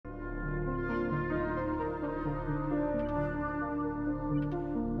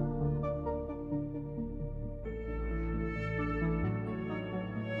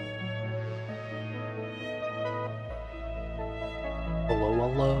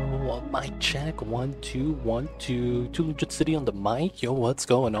Mic check, 1 2 1 2. Too Legit City on the mic. Yo, what's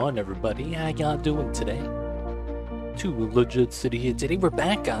going on, everybody? How y'all doing today? Too Legit City here. Today we're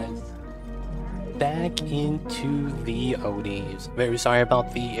back, guys. Back into the ODs. Very sorry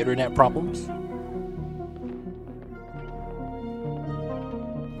about the internet problems.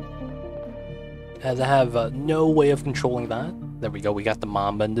 As I have no way of controlling that. There we go, we got the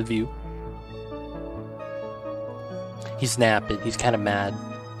Mamba in the view. He's napping, he's kind of mad.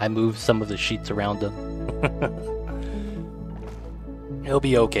 I moved some of the sheets around him. He'll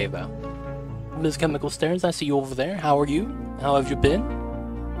be okay though. Ms. Chemical Stairs, I see you over there. How are you? How have you been?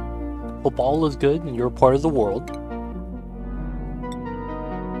 Hope all is good and you're a part of the world.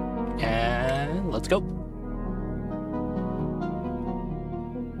 And let's go.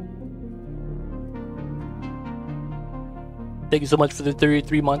 Thank you so much for the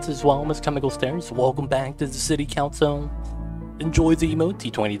 33 months as well, Ms. Chemical Stairs. Welcome back to the City Council. Enjoy the emote.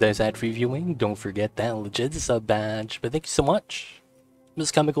 T20 days ad free viewing. Don't forget that legit sub badge. But thank you so much,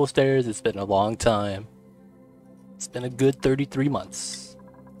 Ms. Chemical Stairs. It's been a long time. It's been a good 33 months.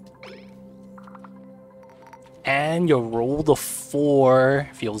 And you rolled a 4.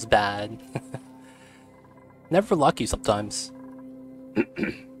 Feels bad. Never lucky sometimes.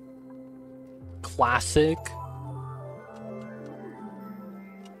 Classic.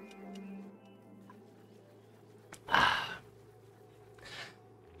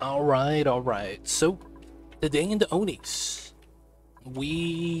 Alright. So, today in the Onis,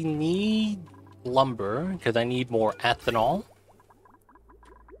 we need lumber, because I need more ethanol.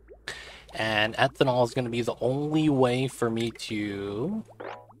 And ethanol is going to be the only way for me to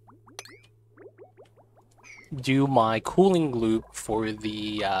do my cooling loop for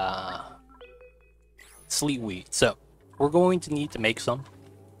the sleet wheat. So, we're going to need to make some.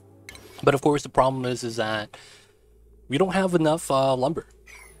 But of course, the problem is that we don't have enough lumber.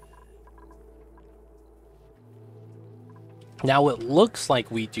 Now it looks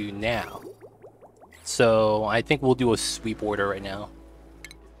like we do now. So I think we'll do a sweep order right now.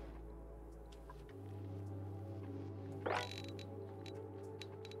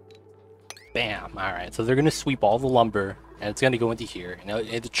 Bam. Alright, so they're going to sweep all the lumber and it's going to go into here. Now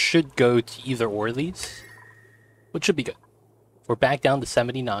it should go to either or of these, which should be good. We're back down to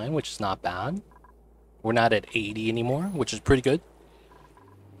 79, which is not bad. We're not at 80 anymore, which is pretty good.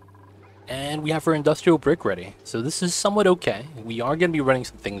 And we have our industrial brick ready. So this is somewhat okay. We are going to be running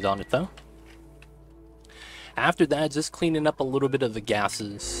some things on it though. After that, just cleaning up a little bit of the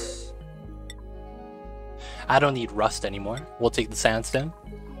gases. I don't need rust anymore. We'll take the sandstone.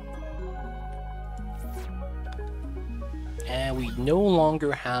 And we no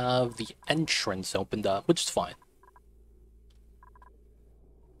longer have the entrance opened up, which is fine.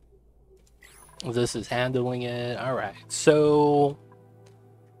 This is handling it. Alright, so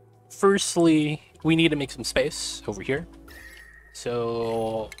firstly, we need to make some space over here.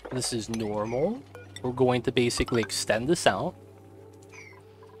 So this is normal. We're going to basically extend this out.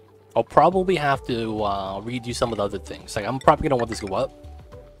 I'll probably have to redo some of the other things. Like I'm probably going to want this to go up.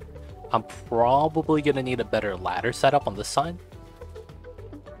 I'm probably going to need a better ladder setup on this side.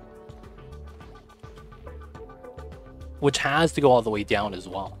 Which has to go all the way down as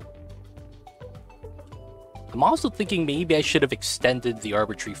well. I'm also thinking maybe I should have extended the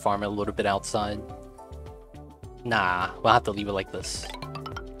arbitrary farm a little bit outside. Nah, we'll have to leave it like this.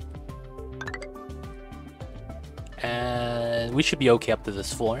 And we should be okay up to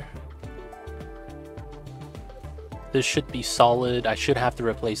this floor. This should be solid. I should have to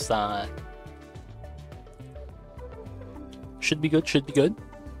replace that. Should be good, should be good.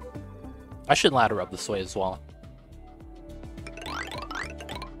 I should ladder up this way as well.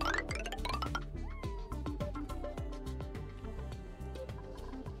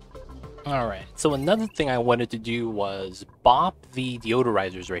 Alright, so another thing I wanted to do was bop the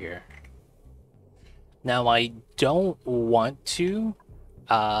deodorizers right here. Now I don't want to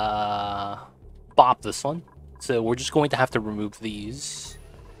bop this one, so we're just going to have to remove these.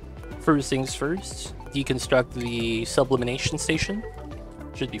 First things first, deconstruct the sublimination station.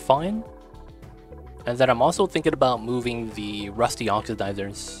 Should be fine. And then I'm also thinking about moving the rusty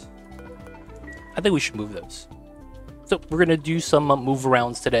oxidizers. I think we should move those. So we're going to do some move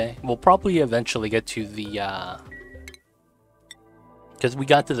arounds today. We'll probably eventually get to the... because we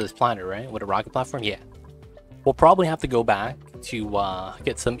got to this planet, right? With a rocket platform? Yeah. We'll probably have to go back to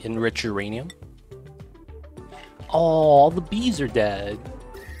get some enriched uranium. Oh, all the bees are dead.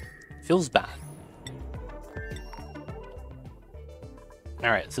 Feels bad.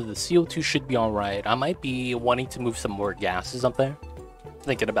 Alright, so the CO2 should be alright. I might be wanting to move some more gases up there.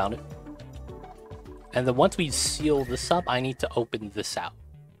 Thinking about it. And then once we seal this up, I need to open this out.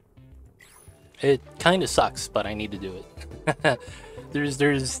 It kind of sucks, but I need to do it.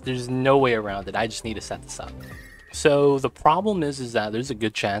 there's no way around it. I just need to set this up. So the problem is that there's a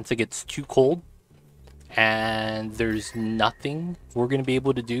good chance it gets too cold, and there's nothing we're gonna be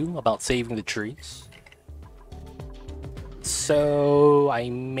able to do about saving the trees. So I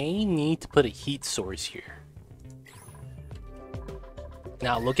may need to put a heat source here.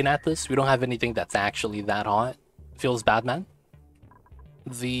 Now looking at this, we don't have anything that's actually that hot. Feels bad, man.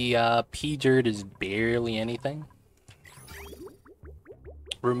 The pea dirt is barely anything.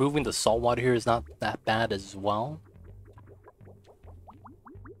 Removing the salt water here is not that bad as well.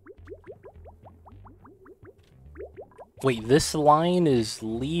 Wait, this line is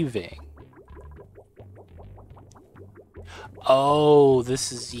leaving. Oh,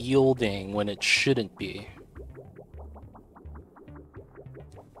 this is yielding when it shouldn't be.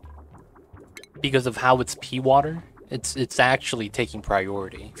 Because of how it's pea water, it's actually taking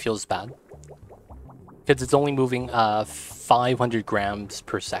priority. Feels bad. Because it's only moving 500 grams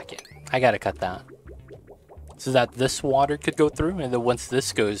per second. I gotta cut that. So that this water could go through, and then once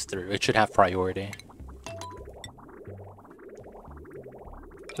this goes through, it should have priority.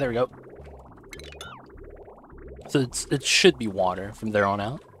 There we go. So it should be water from there on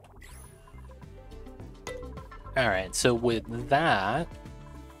out. Alright, so with that,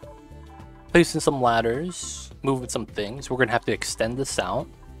 placing some ladders, moving some things, we're gonna have to extend this out.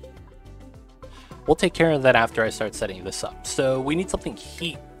 We'll take care of that after I start setting this up. So we need something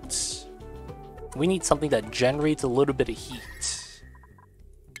heat. We need something that generates a little bit of heat.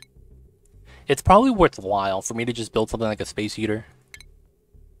 It's probably worthwhile for me to just build something like a space heater.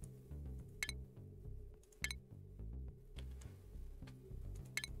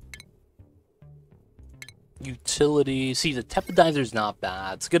 Utility. See, the tepidizer's not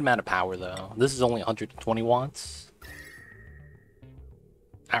bad. It's a good amount of power, though. This is only 120 watts.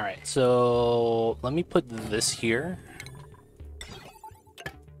 Alright, so let me put this here.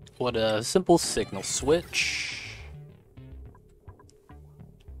 What a simple signal switch.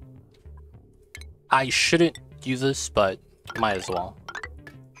 I shouldn't use this, but might as well.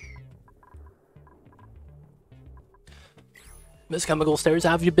 Miss Chemical Stairs,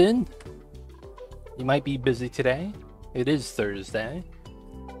 how have you been? You might be busy today. It is Thursday.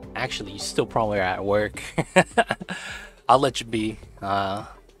 Actually, you still probably are at work. I'll let you be.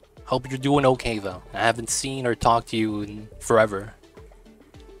 Hope you're doing okay, though. I haven't seen or talked to you in forever.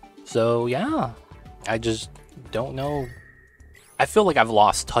 So, yeah. I just don't know. I feel like I've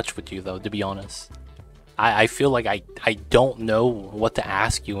lost touch with you, though, to be honest. I feel like I don't know what to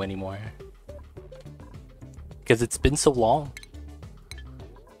ask you anymore. Because it's been so long.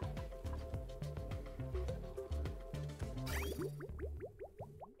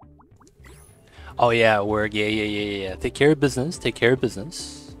 Oh yeah, work. Yeah. Take care of business. Take care of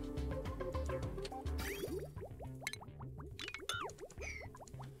business.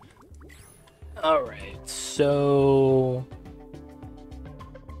 Alright, so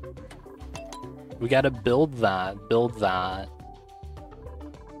we gotta build that.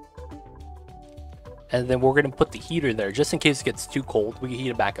 And then we're gonna put the heater there, just in case it gets too cold. We can heat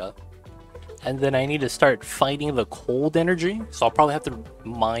it back up. And then I need to start fighting the cold energy, so I'll probably have to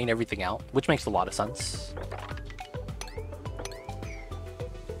mine everything out, which makes a lot of sense.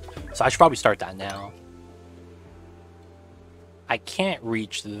 So I should probably start that now. I can't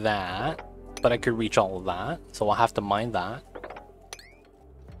reach that, but I could reach all of that, so I'll have to mine that.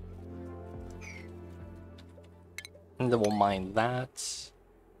 And then we'll mine that.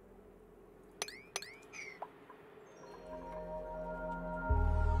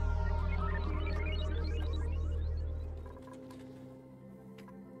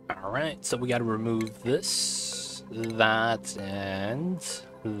 Alright, so we gotta remove this, that, and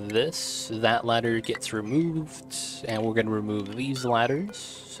this. That ladder gets removed, and we're gonna remove these ladders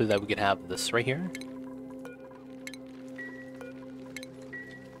so that we can have this right here.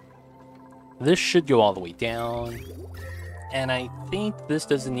 This should go all the way down, and I think this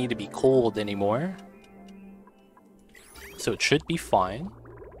doesn't need to be cold anymore, so it should be fine.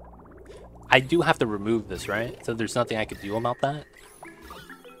 I do have to remove this, right? So there's nothing I could do about that.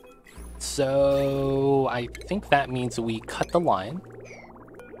 So I think that means we cut the line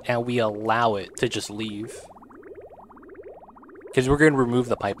and we allow it to just leave, because we're going to remove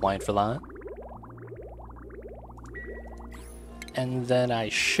the pipeline for that. And then I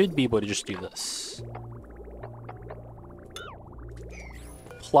should be able to just do this.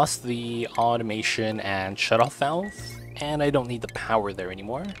 Plus the automation and shutoff valve, and I don't need the power there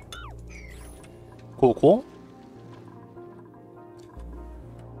anymore. Cool.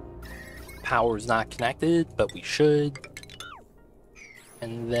 Power is not connected, but we should.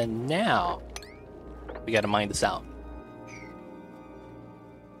 And then now We gotta mine this out.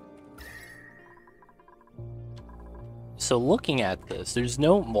 So looking at this, there's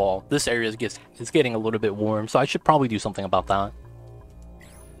no... Well, this area is getting a little bit warm, so I should probably do something about that.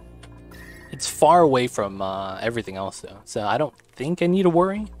 It's far away from everything else, though, so I don't think I need to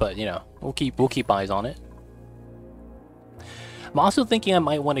worry. But you know, we'll keep eyes on it. I'm also thinking I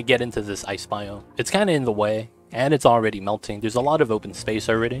might want to get into this ice biome. It's kind of in the way, and it's already melting. There's a lot of open space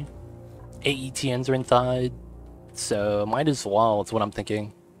already. AETNs are inside, so might as well. That's what I'm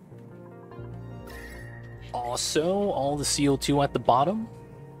thinking. Also, all the CO2 at the bottom.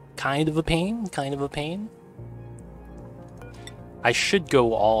 Kind of a pain, kind of a pain. I should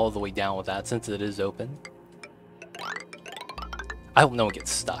go all the way down with that since it is open. I hope no one gets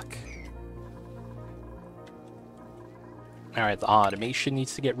stuck. Alright, the automation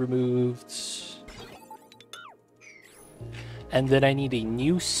needs to get removed. And then I need a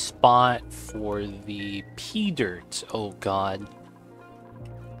new spot for the pea dirt. Oh god.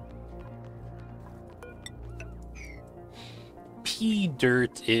 Pea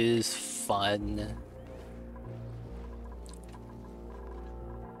dirt is fun.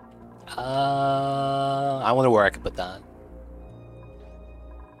 I wonder where I could put that.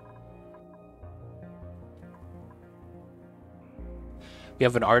 We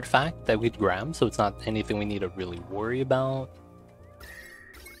have an artifact that we could grab, so it's not anything we need to really worry about.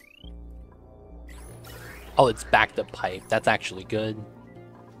 Oh, it's backed up pipe. That's actually good.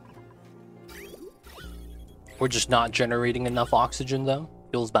 We're just not generating enough oxygen, though.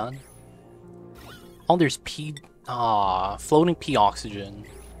 Feels bad. Oh, there's pea... Ah, floating pea oxygen.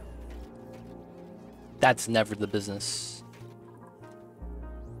 That's never the business.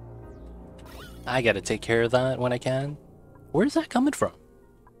 I gotta take care of that when I can. Where's that coming from?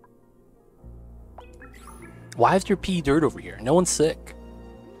 Why is there pea dirt over here? No one's sick.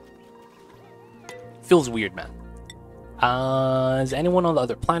 Feels weird, man. Is anyone on the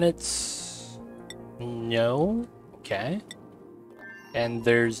other planets? No. Okay. And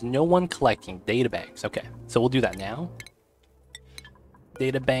there's no one collecting databanks. Okay, so we'll do that now.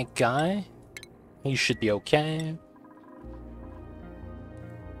 Databank guy. He should be okay.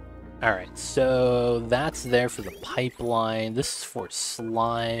 Alright, so that's there for the pipeline. This is for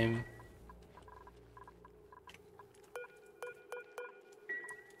slime.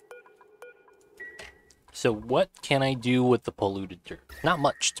 So what can I do with the polluted dirt? Not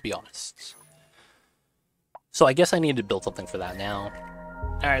much, to be honest. So I guess I need to build something for that now.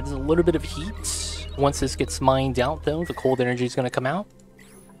 Alright, there's a little bit of heat. Once this gets mined out, though, the cold energy is going to come out.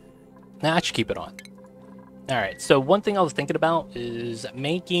 Nah, I should keep it on. Alright, so one thing I was thinking about is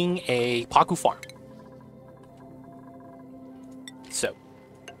making a Paku farm. So,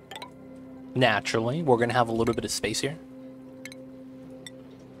 naturally, we're going to have a little bit of space here.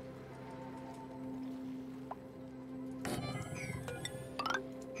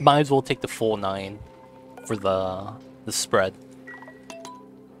 Might as well take the full 9 for the spread.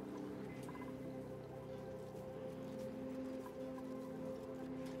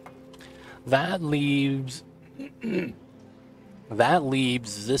 That leaves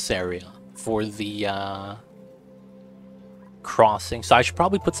this area for the crossing. So I should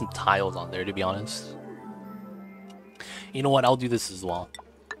probably put some tiles on there, to be honest. You know what? I'll do this as well.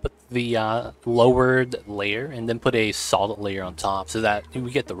 Put the lowered layer and then put a solid layer on top so that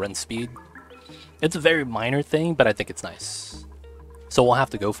we get the run speed. It's a very minor thing, but I think it's nice. So we'll have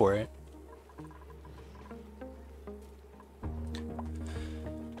to go for it.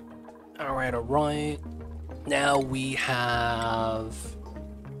 Alright. Now we have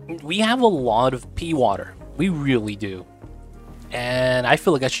a lot of pea water. We really do. And I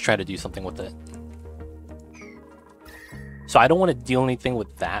feel like I should try to do something with it. So I don't want to deal anything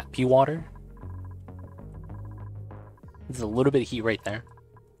with that pea water. There's a little bit of heat right there.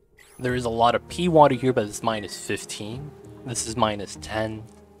 There is a lot of pea water here, but it's -15. This is -10,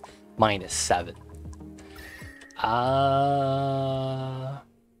 -7.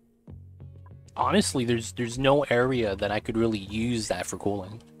 Honestly, there's no area that I could really use that for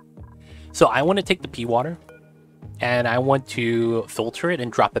cooling. So I want to take the pea water, and I want to filter it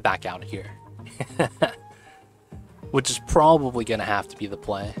and drop it back out here. Which is probably going to have to be the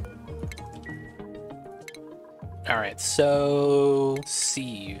play. Alright, so...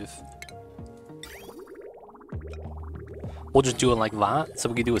 sieve. We'll just do it like that, so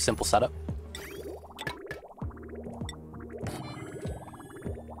we can do a simple setup.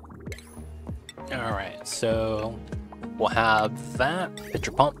 Alright, so... we'll have that.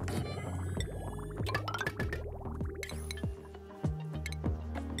 Pitcher pump.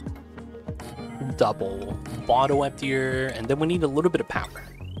 Double bottle emptier, and then we need a little bit of power,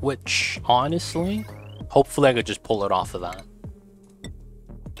 which honestly Hopefully I could just pull it off of that.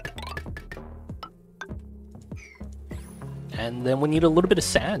 And then we need a little bit of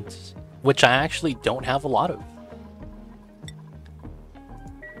sand, which I actually don't have a lot of.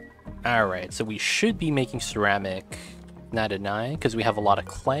 Alright, so we should be making ceramic 99 because we have a lot of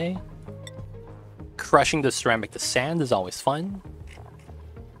clay. Crushing the ceramic to sand is always fun.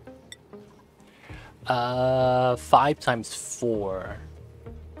 5 times 4.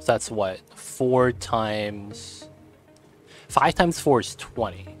 So that's what? 4 times... 5 times 4 is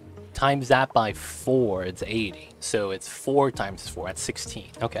 20. Times that by 4, it's 80. So it's 4 times 4, that's 16.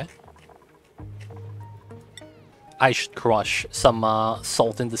 Okay. I should crush some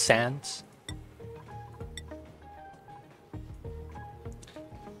salt in the sands.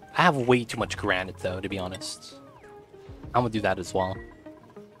 I have way too much granite though, to be honest. I'm gonna do that as well.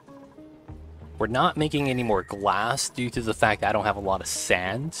 We're not making any more glass due to the fact that I don't have a lot of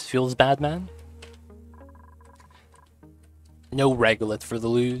sand. Feels bad, man. No regolith for the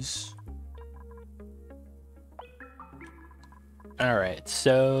lose. Alright,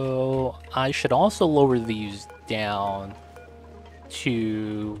 so I should also lower these down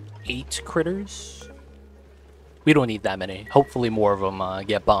to 8 critters. We don't need that many. Hopefully more of them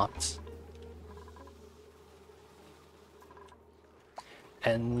get bopped.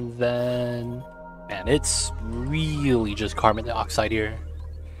 And then... Man, it's really just carbon dioxide here.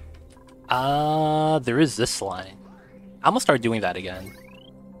 There is this line. I'm gonna start doing that again.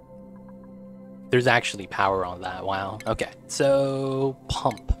 There's actually power on that. Wow. Okay, so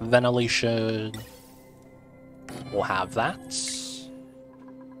pump ventilation. We'll have that.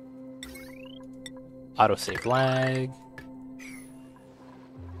 Autosave lag.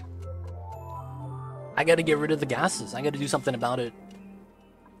 I gotta get rid of the gases. I gotta do something about it.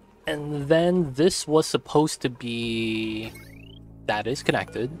 And then this was supposed to be... That is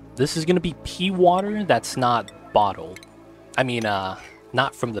connected. This is gonna be pea water that's not bottled. I mean,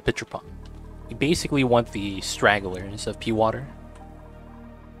 not from the pitcher pump. You basically want the stragglers of pea water.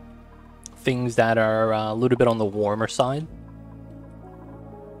 Things that are a little bit on the warmer side.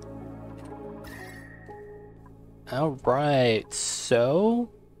 Alright, so...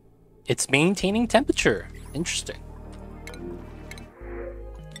 It's maintaining temperature. Interesting.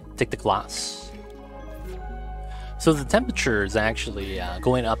 Take the glass. So the temperature is actually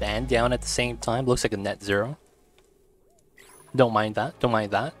going up and down at the same time. Looks like a net zero. Don't mind that. Don't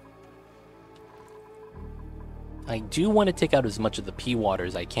mind that. I do want to take out as much of the pea water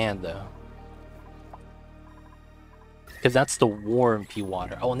as I can, though. Because that's the warm pea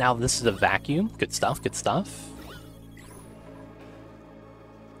water. Oh, now this is a vacuum. Good stuff, good stuff.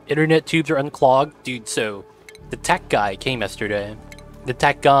 Internet tubes are unclogged. Dude, so the tech guy came yesterday. The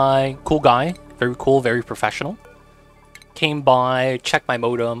tech guy, cool guy. Very cool, very professional. Came by, checked my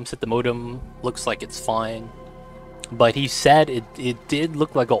modem, said the modem looks like it's fine. But he said it did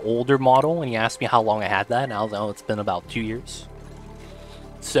look like an older model, and he asked me how long I had that, and I was like, oh, it's been about 2 years.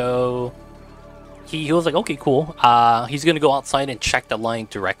 So he was like, okay, cool. He's gonna go outside and check the line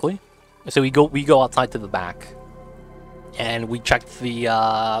directly. So we go outside to the back, and we checked the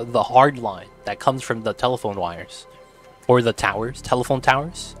hard line that comes from the telephone wires, or the towers, telephone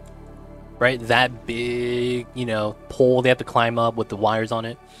towers, right? That big, you know, pole they have to climb up with the wires on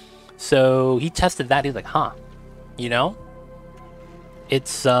it. So he tested that. He's like, huh. You know,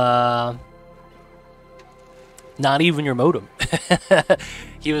 it's not even your modem.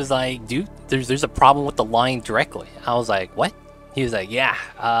 He was like, dude, there's a problem with the line directly. I was like, what? He was like, yeah,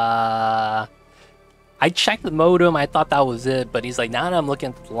 I checked the modem, I thought that was it, but he's like, now that I'm looking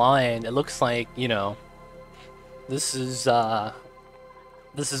at the line, it looks like, you know, this is a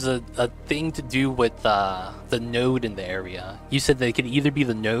thing to do with the node in the area. You said that it could either be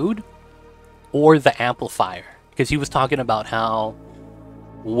the node or the amplifier. Because he was talking about how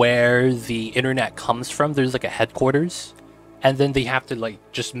where the internet comes from, there's like a headquarters, and then they have to like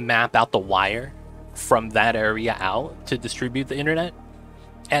just map out the wire from that area out to distribute the internet.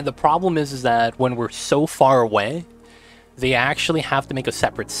 And the problem is that when we're so far away, they actually have to make a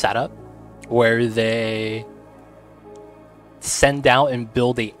separate setup where they send out and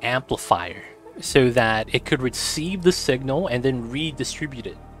build a amplifier so that it could receive the signal and then redistribute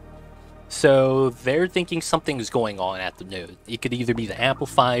it. So they're thinking something's going on at the node. It could either be the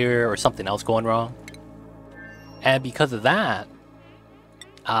amplifier or something else going wrong. And because of that,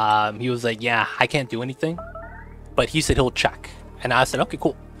 he was like, yeah, I can't do anything. But he said he'll check. And I said, okay,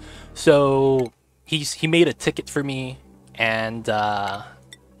 cool. So he made a ticket for me and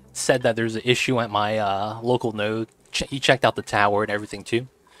said that there's an issue at my local node. He checked out the tower and everything too.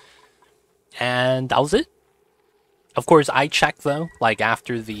 And that was it. Of course, I checked though, like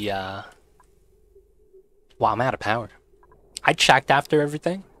after the Wow, I'm out of power. I checked after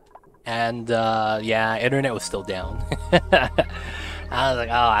everything, and yeah, internet was still down. I was like,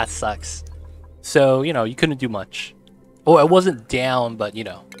 oh, that sucks. So, you know, you couldn't do much. Oh, it wasn't down, but, you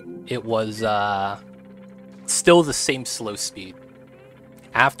know, it was still the same slow speed.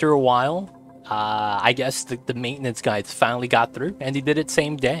 After a while, I guess the maintenance guys finally got through, and he did it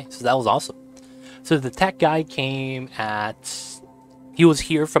same day, so that was awesome. So the tech guy came he was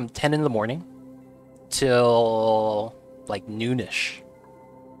here from 10 in the morning till like noonish.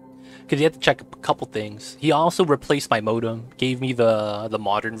 Because he had to check a couple things. He also replaced my modem, gave me the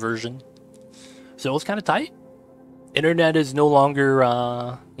modern version. So it was kind of tight. Internet is no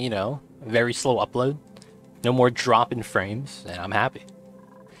longer, you know, very slow upload. No more drop in frames, and I'm happy.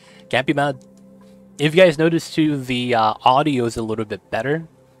 Can't be mad. If you guys notice too, the audio is a little bit better.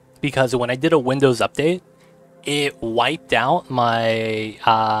 Because when I did a Windows update, it wiped out my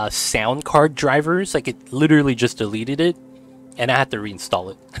sound card drivers. Like, it literally just deleted it. And I had to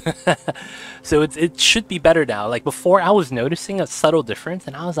reinstall it. So it should be better now. Like, before, I was noticing a subtle difference.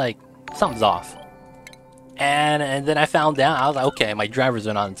 And I was like, something's off. And then I found out. I was like, okay, my drivers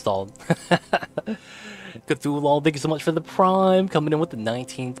are not installed. Cthulhu, thank you so much for the Prime. Coming in with the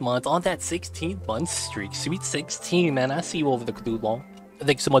 19th month on that 16th month streak. Sweet 16, man. I see you over the Cthulhu.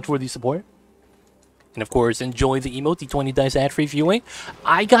 Thank you so much for the support. And of course, enjoy the emote, the 20 dice ad-free viewing.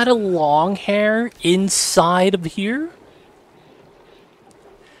 I got a long hair inside of here.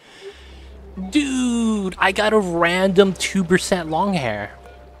 Dude, I got a random 2% long hair.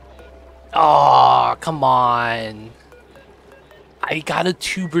 Oh, come on. I got a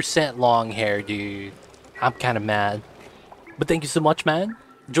 2% long hair, dude. I'm kind of mad. But thank you so much, man.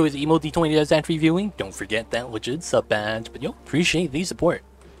 Enjoy the emote, the 20 dice ad-free viewing. Don't forget that legit sub badge. But yo, appreciate the support.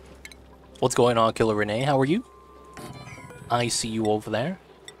 What's going on, Killer Renee? How are you? I see you over there.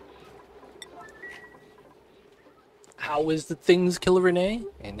 How is the things, Killer Renee?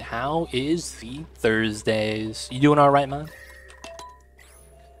 And how is the Thursdays? You doing alright, man?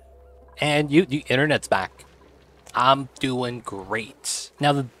 And you internet's back. I'm doing great.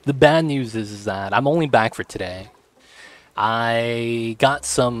 Now, the bad news is that I'm only back for today. I got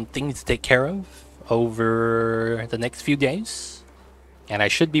some things to take care of over the next few days. And I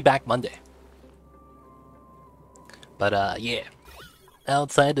should be back Monday. But, yeah.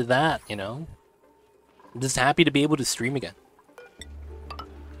 Outside of that, you know, I'm just happy to be able to stream again.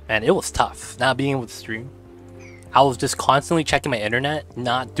 And it was tough, not being able to stream. I was just constantly checking my internet,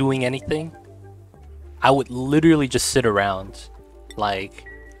 not doing anything. I would literally just sit around. Like,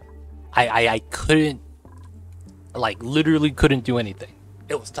 I couldn't, like, literally couldn't do anything.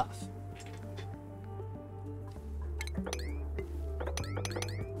 It was tough.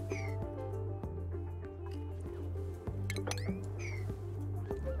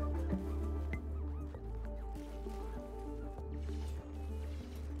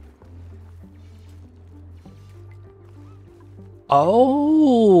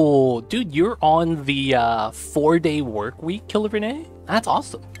 Oh, dude, you're on the 4-day work week, Killer Renee? That's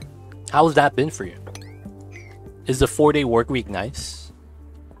awesome. How has that been for you? Is the 4-day work week nice?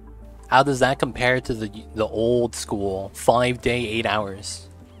 How does that compare to the old school 5-day, 8 hours?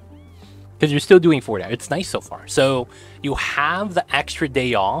 Because you're still doing 4 days. It's nice so far. So you have the extra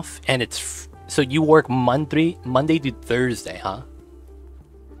day off, and it's so you work Monday to Thursday, huh?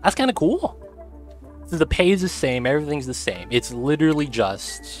 That's kind of cool. The pay is the same, everything's the same. It's literally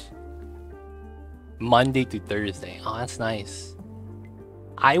just Monday to Thursday. Oh, that's nice.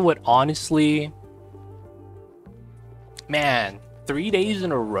 I would honestly, man, 3 days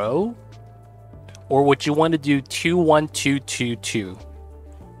in a row? Or would you want to do 2-1-2-2-2?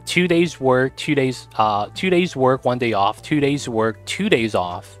 2 days work, 2 days 2 days work, 1 day off, 2 days work, 2 days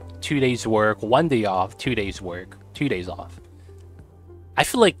off, 2 days work, 1 day off, 2 days work, 2 days off. I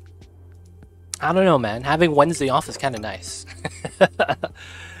feel like, I don't know, man. Having Wednesday off is kind of nice.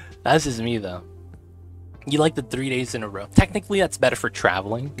 That's just me, though. You like the 3 days in a row. Technically, that's better for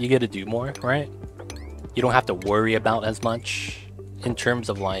traveling. You get to do more, right? You don't have to worry about as much in terms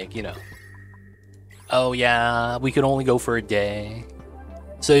of, like, you know, oh, yeah, we could only go for a day.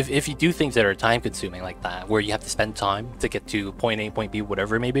 So if you do things that are time-consuming like that, where you have to spend time to get to point A, point B,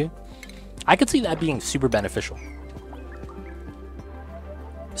 whatever it may be, I could see that being super beneficial.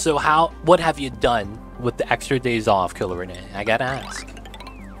 So what have you done with the extra days off, Killer Renee? I gotta ask.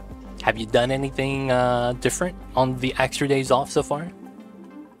 Have you done anything different on the extra days off so far?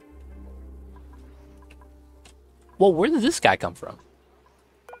 Well, where did this guy come from?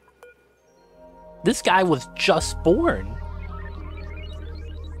 This guy was just born.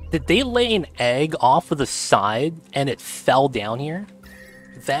 Did they lay an egg off of the side and it fell down here?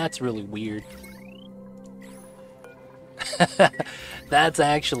 That's really weird. That's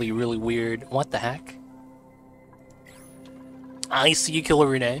actually really weird. What the heck? I see you, Killer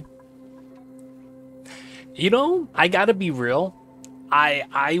Renee. You know, I gotta be real.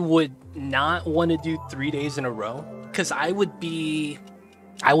 I would not want to do 3 days in a row because I would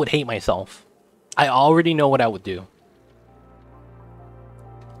hate myself. I already know what I would do.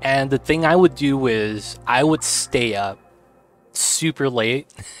 And the thing I would do is I would stay up super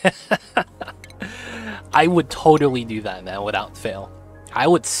late. I would totally do that, man, without fail. I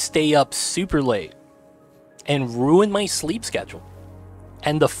would stay up super late and ruin my sleep schedule.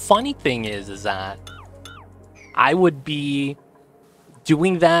 And the funny thing is that I would be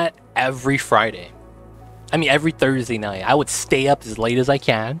doing that every Friday. I mean, every Thursday night. I would stay up as late as I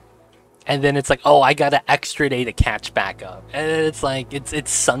can. And then it's like, oh, I got an extra day to catch back up. And it's like,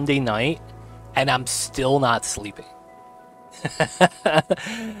 it's Sunday night, and I'm still not sleeping.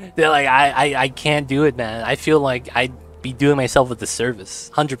 They're like, I can't do it, man. I feel like I'd be doing myself a disservice.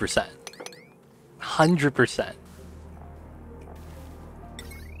 100%. 100%.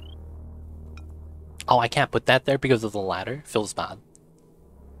 Oh, I can't put that there because of the ladder. Feels bad.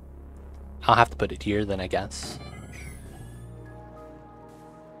 I'll have to put it here then, I guess.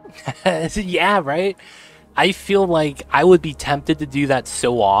 Yeah, right? I feel like I would be tempted to do that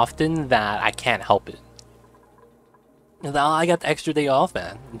so often that I can't help it. I got the extra day off,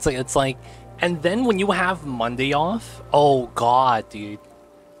 man. It's like, and then when you have Monday off, oh god, dude.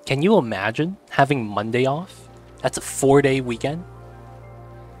 Can you imagine having Monday off? That's a 4-day weekend.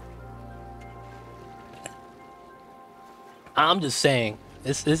 I'm just saying,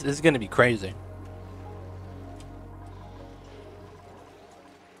 this is gonna be crazy.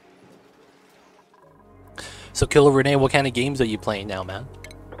 So, Killer Renee, what kind of games are you playing now, man?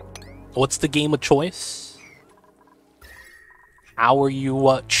 What's the game of choice? How are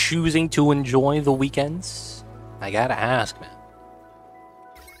you choosing to enjoy the weekends? I gotta ask, man.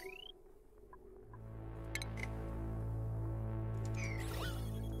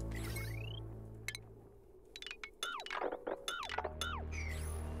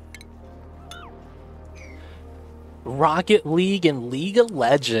 Rocket League and League of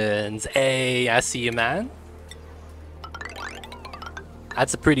Legends. Hey, I see you, man.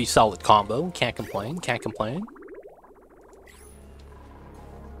 That's a pretty solid combo. Can't complain. Can't complain.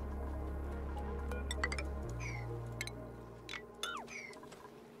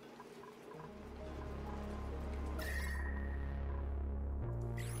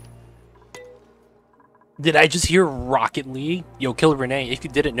 Did I just hear Rocket League? Yo, Killer Renee, if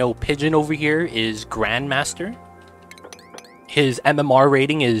you didn't know, Pigeon over here is Grandmaster. His MMR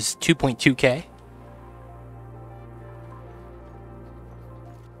rating is 2.2k.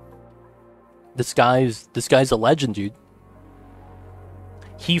 This guy's a legend, dude.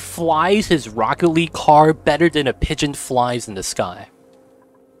 He flies his Rocket League car better than a pigeon flies in the sky.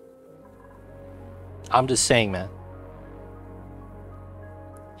 I'm just saying, man.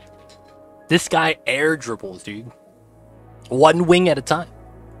 This guy air dribbles, dude. One wing at a time.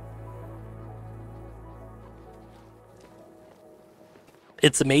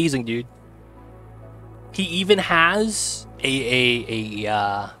 It's amazing, dude. He even has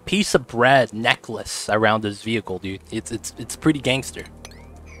a piece of bread necklace around his vehicle, dude. It's pretty gangster.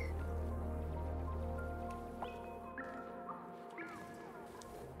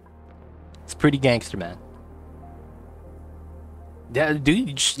 It's pretty gangster, man. Yeah,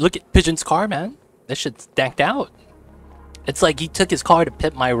 dude, just look at Pigeon's car, man. That shit's decked out. It's like he took his car to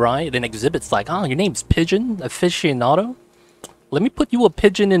Pit My Ride, and Exhibit's like, oh, your name's Pigeon Aficionado? Let me put you a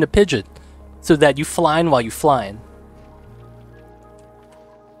pigeon in a pigeon, so that you flying while you flying.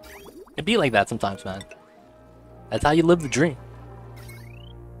 It be like that sometimes, man. That's how you live the dream.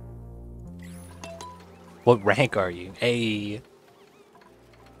 What rank are you? A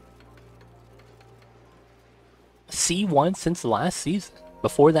C1 since the last season.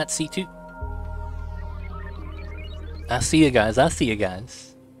 Before that, C2. I see you guys. I see you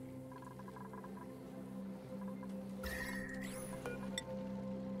guys.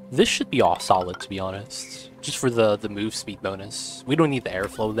 This should be all solid, to be honest. Just for the move speed bonus. We don't need the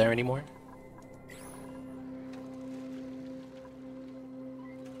airflow there anymore.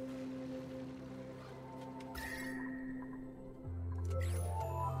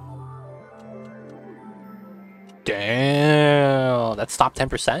 Damn, that's top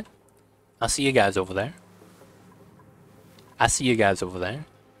 10%. I see you guys over there. I see you guys over there.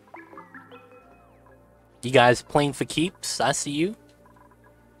 You guys playing for keeps? I see you.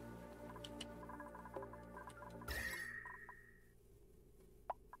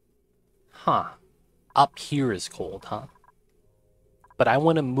 Huh. Up here is cold, huh? But I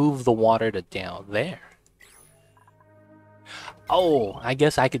want to move the water to down there. Oh, I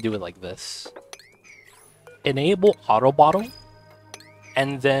guess I could do it like this. Enable auto bottle,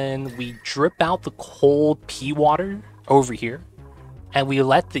 and then we drip out the cold pea water over here, and we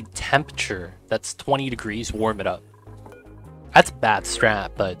let the temperature that's 20 degrees warm it up. That's a bad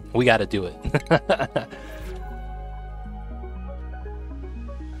strat, but we gotta do it.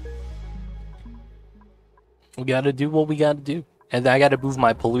 We gotta do what we gotta do. And I gotta move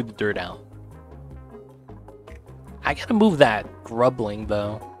my polluted dirt out. I gotta move that grubbling,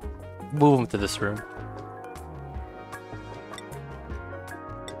 though. Move him to this room.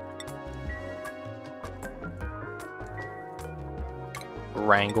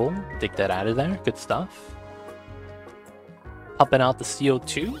 Wrangle. Take that out of there. Good stuff. Pumping out the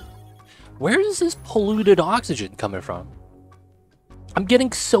CO2. Where is this polluted oxygen coming from? I'm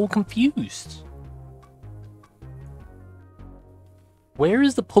getting so confused. Where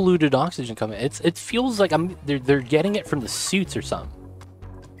is the polluted oxygen coming? It feels like they're getting it from the suits or something.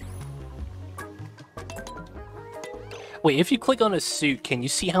 Wait, if you click on a suit, can you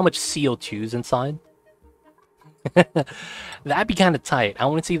see how much CO2 is inside? That'd be kind of tight. I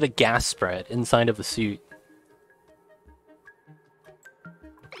want to see the gas spread inside of the suit.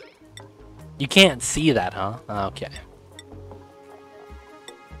 You can't see that, huh? Okay.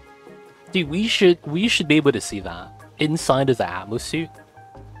 Dude, we should be able to see that. Inside of the Atmos suit,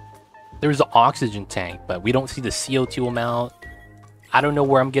 there's an oxygen tank, but we don't see the CO2 amount. I don't know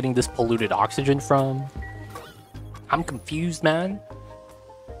where I'm getting this polluted oxygen from. I'm confused, man.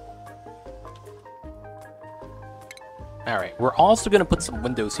 Alright, we're also gonna put some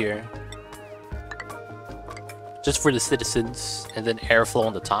windows here. Just for the citizens, and then airflow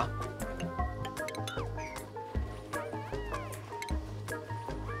on the top.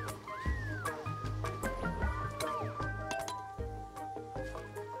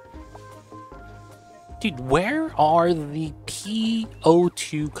 Dude, where are the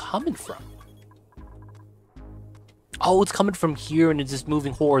PO2 coming from? Oh, it's coming from here and it's just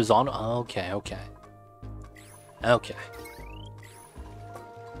moving horizontal. Okay, okay. Okay.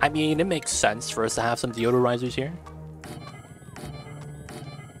 I mean, it makes sense for us to have some deodorizers here.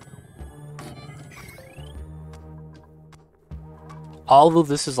 Although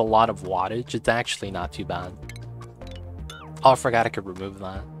this is a lot of wattage, it's actually not too bad. Oh, I forgot I could remove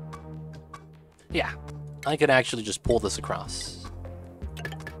that. Yeah, I could actually just pull this across.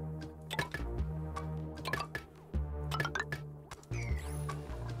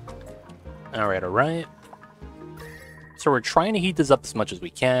 Alright, alright. So we're trying to heat this up as much as we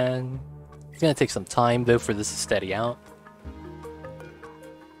can. It's gonna take some time, though, for this to steady out.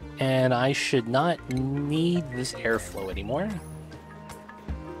 And I should not need this airflow anymore.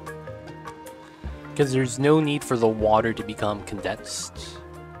 Because there's no need for the water to become condensed.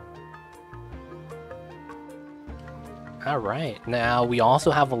 Alright, now we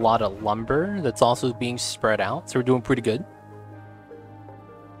also have a lot of lumber that's also being spread out, so we're doing pretty good.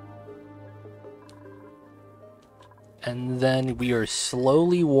 And then we are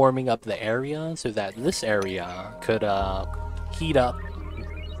slowly warming up the area so that this area could heat up,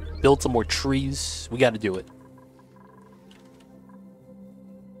 build some more trees. We gotta do it.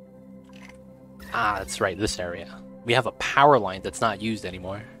 Ah, that's right, this area. We have a power line that's not used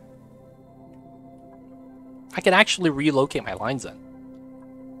anymore. I could actually relocate my lines then.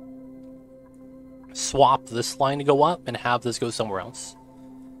 Swap this line to go up and have this go somewhere else.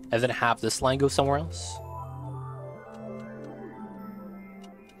 And then have this line go somewhere else.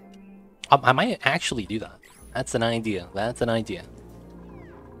 I might actually do that. That's an idea. That's an idea.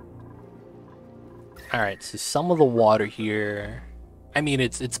 Alright, so some of the water here... I mean,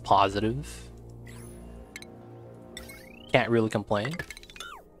 it's positive. Can't really complain.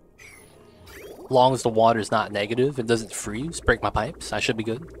 As long as the water is not negative, it doesn't freeze, break my pipes, I should be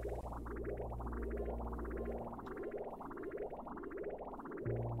good.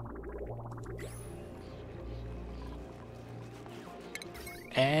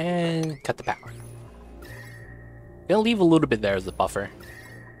 And cut the power. Gonna leave a little bit there as a buffer.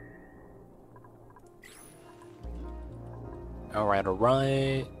 Alright,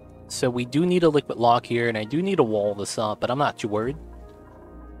 alright. So we do need a liquid lock here, and I do need to wall this up, but I'm not too worried.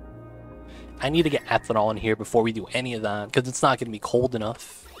 I need to get ethanol in here before we do any of that, because it's not going to be cold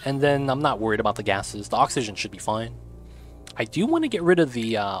enough. And then I'm not worried about the gases. The oxygen should be fine. I do want to get rid of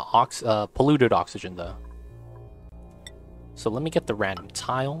the polluted oxygen, though. So let me get the random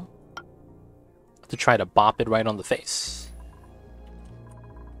tile to try to bop it right on the face.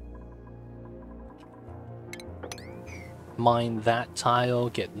 Mine that tile,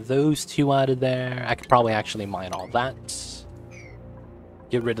 get those two out of there. I could probably actually mine all that.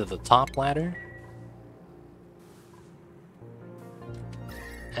 Get rid of the top ladder.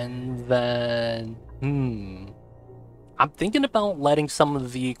 And then, I'm thinking about letting some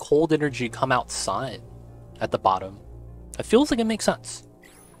of the cold energy come outside at the bottom. It feels like it makes sense.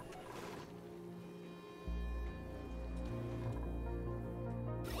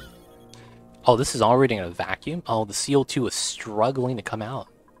 Oh, this is already in a vacuum? Oh, the CO2 is struggling to come out.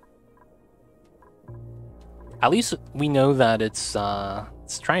 At least we know that it's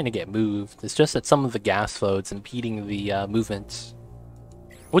trying to get moved. It's just that some of the gas flow is impeding the movement,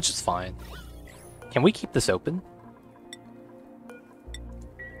 which is fine. Can we keep this open?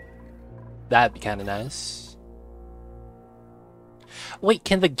 That'd be kind of nice. Wait,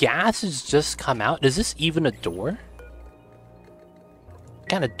 can the gases just come out? Is this even a door? What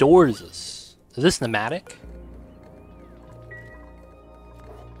kind of door is this? Is this pneumatic?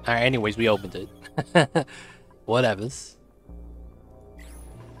 Alright, anyways, we opened it. Whatevers.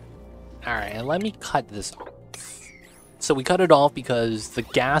 Alright, and let me cut this off. So we cut it off because the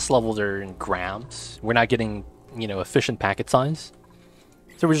gas levels are in grams. We're not getting, you know, efficient packet size.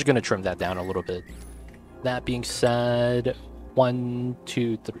 So we're just going to trim that down a little bit. That being said, 1,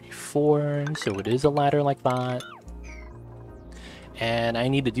 2, 3, 4. So it is a ladder like that. And I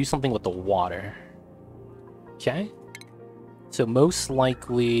need to do something with the water. Okay. So most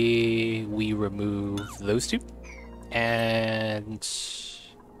likely we remove those two. And...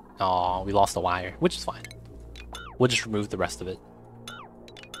 oh, we lost the wire, which is fine. We'll just remove the rest of it.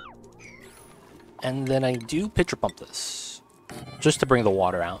 And then I do pitcher pump this, just to bring the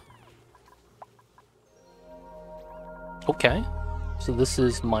water out. Okay. So this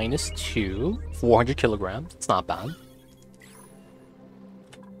is -2, 400 kilograms. It's not bad.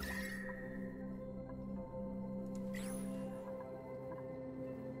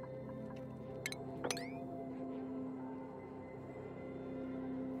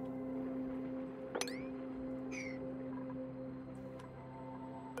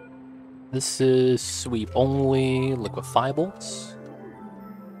 This is sweep only, liquefiables.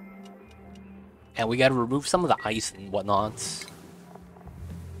 And we gotta remove some of the ice and whatnot.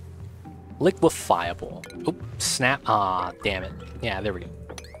 Liquefiable. Oop, snap. Ah, damn it. Yeah, there we go.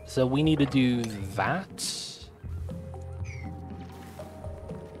 So we need to do that.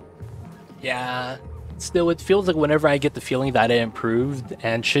 Yeah. Still, it feels like whenever I get the feeling that it improved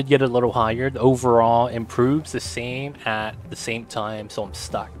and should get a little higher, the overall improves the same at the same time, so I'm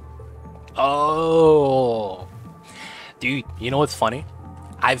stuck. Oh, dude, you know what's funny?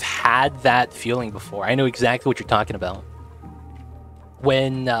 I've had that feeling before. I know exactly what you're talking about.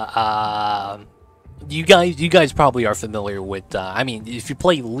 When you guys probably are familiar with I mean, if you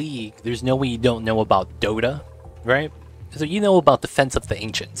play League, there's no way you don't know about Dota, right? So you know about Defense of the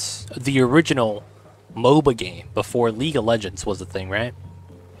Ancients, the original MOBA game before League of Legends was a thing, right?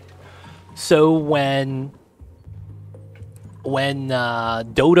 So when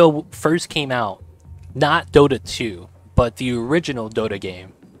Dota first came out, not Dota 2, but the original Dota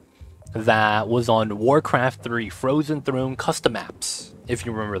game that was on Warcraft 3 Frozen Throne custom maps, if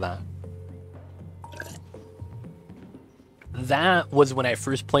you remember that. That was when I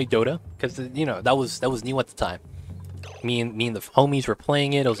first played Dota, because you know that was new at the time. Me and the homies were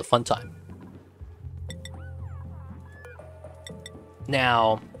playing it. It was a fun time.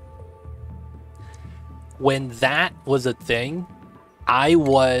 Now, when that was a thing, I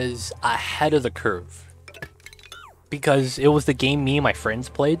was ahead of the curve because it was the game me and my friends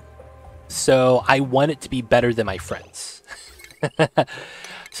played. So I want it to be better than my friends.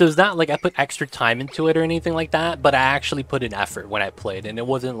 So it's not like I put extra time into it or anything like that, but I actually put in effort when I played, and it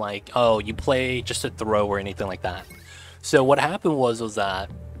wasn't like, oh, you play just to throw or anything like that. So what happened was that,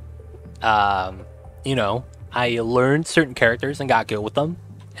 you know, I learned certain characters and got good with them,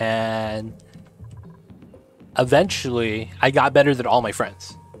 and eventually I got better than all my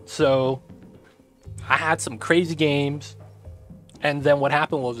friends. So I had some crazy games, and then what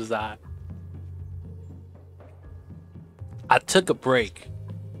happened was that I took a break.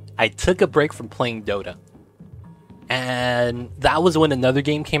 I took a break from playing Dota, and that was when another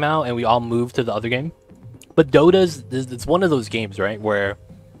game came out, and we all moved to the other game. But Dota's, it's one of those games, right, where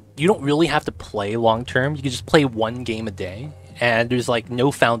you don't really have to play long term. You can just play one game a day, and there's like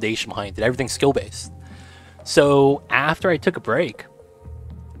no foundation behind it. Everything's skill based. So after I took a break,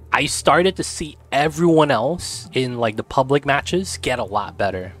 I started to see everyone else in like the public matches get a lot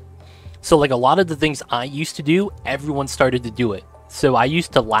better. So like a lot of the things I used to do, everyone started to do it. So I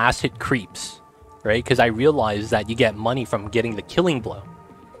used to last hit creeps, right? Because I realized that you get money from getting the killing blow.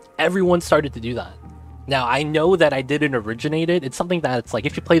 Everyone started to do that. Now, I know that I didn't originate it. It's something that it's like,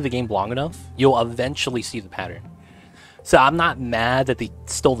 if you play the game long enough, you'll eventually see the pattern. So I'm not mad that they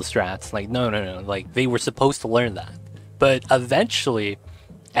stole the strats. Like, no. Like, they were supposed to learn that. But eventually,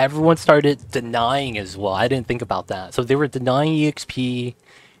 Everyone started denying as well. I didn't think about that. So they were denying EXP,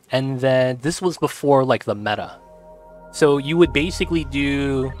 and then this was before like the meta. So you would basically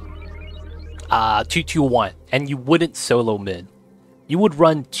do 2-2-1, and you wouldn't solo mid. You would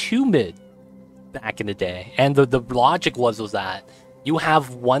run 2 mid back in the day, and the logic was that you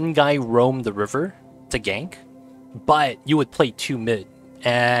have one guy roam the river to gank, but you would play 2 mid,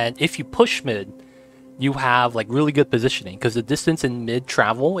 and if you push mid, you have like really good positioning because the distance in mid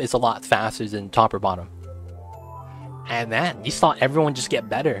travel is a lot faster than top or bottom. And man, you saw everyone just get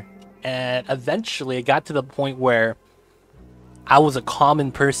better, and eventually it got to the point where I was a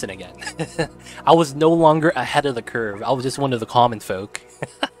common person again. I was no longer ahead of the curve. I was just one of the common folk.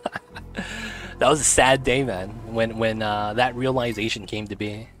 That was a sad day, man, when that realization came to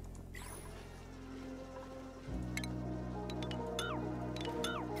be.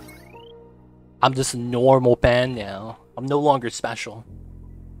 I'm just a normal fan now. I'm no longer special.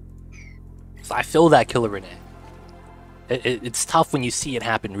 So I feel that, Killer Renee. It's tough when you see it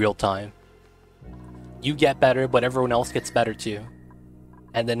happen real time. You get better, but everyone else gets better too.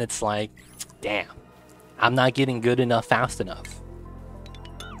 And then it's like, damn, I'm not getting good enough fast enough.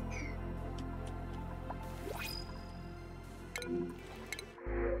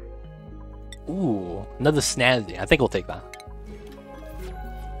 Ooh, another snazzy. I think we'll take that.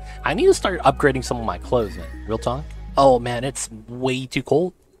 I need to start upgrading some of my clothes, man. Real talk. Oh man, it's way too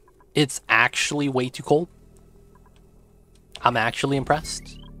cold. It's actually way too cold. I'm actually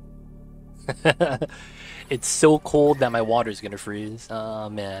impressed. It's so cold that my water's gonna freeze. Oh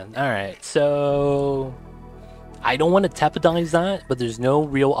man. Alright, so I don't want to tepidize that, but there's no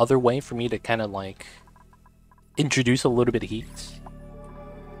real other way for me to kind of like introduce a little bit of heat.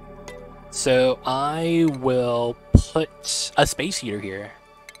 So I will put a space heater here.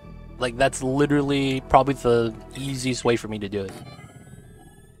 Like, that's literally probably the easiest way for me to do it.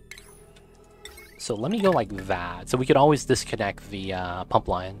 So let me go like that. So we could always disconnect the pump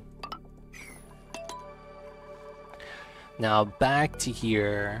line. Now back to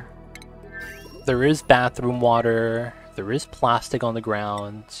here. There is bathroom water. There is plastic on the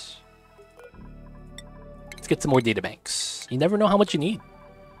ground. Let's get some more data banks. You never know how much you need.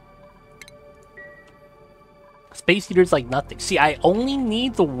 Space heater's like nothing. See, I only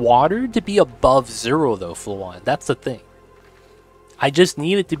need the water to be above 0 though, Fluon. That's the thing. I just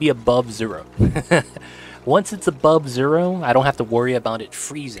need it to be above 0. Once it's above 0, I don't have to worry about it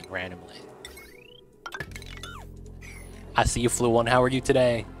freezing randomly. I see you, Fluon. How are you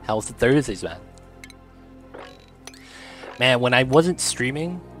today? How's the Thursdays, man? Man, when I wasn't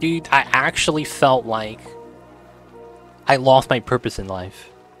streaming, dude, I actually felt like I lost my purpose in life.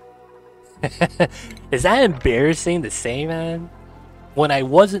 Is that embarrassing to say, man? When I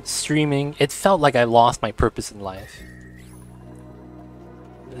wasn't streaming, it felt like I lost my purpose in life.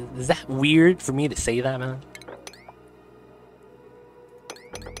 Is that weird for me to say that, man?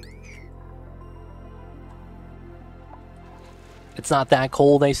 It's not that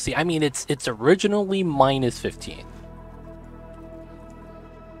cold, I see. I mean, it's originally minus 15.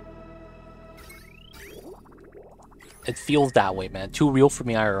 It feels that way, man. Too real for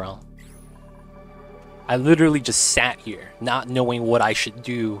me, IRL. I literally just sat here, not knowing what I should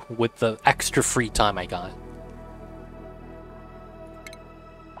do with the extra free time I got.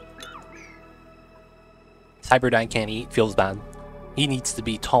 Cyberdyne can't eat, feels bad. He needs to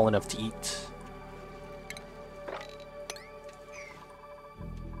be tall enough to eat.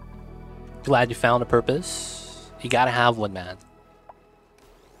 Glad you found a purpose. You gotta have one, man.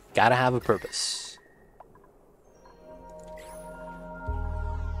 Gotta have a purpose.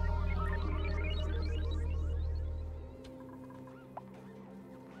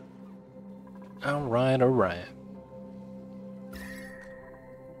 Alright, alright.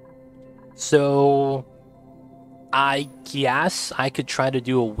 So I guess I could try to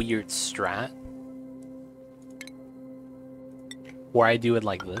do a weird strat where I do it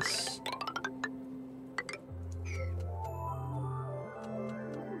like this.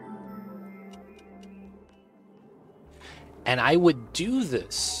 And I would do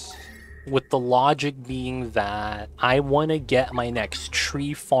this with the logic being that I want to get my next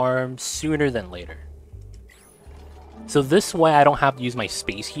tree farm sooner than later. So this way I don't have to use my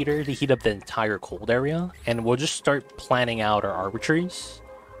space heater to heat up the entire cold area, and we'll just start planning out our arbitraries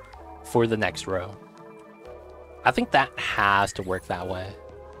for the next row. I think that has to work that way.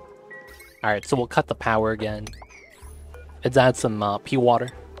 Alright, so we'll cut the power again. Let's add some pea water.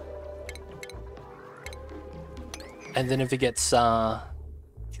 And then if it gets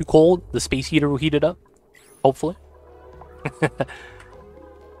too cold, the space heater will heat it up. Hopefully.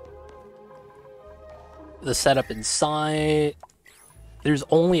 The setup inside. There's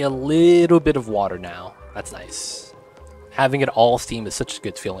only a little bit of water now. That's nice. Having it all steam is such a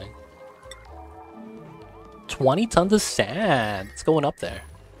good feeling. 20 tons of sand. It's going up there.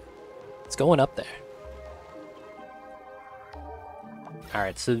 It's going up there.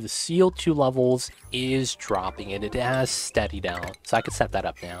 Alright, so the CO2 levels is dropping and it has steadied out. So I can set that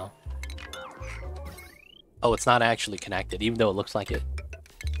up now. Oh, it's not actually connected, even though it looks like it.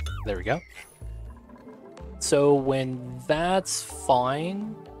 There we go. So when that's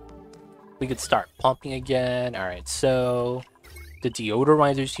fine, we could start pumping again. Alright, so the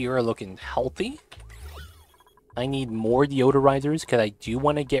deodorizers here are looking healthy. I need more deodorizers because I do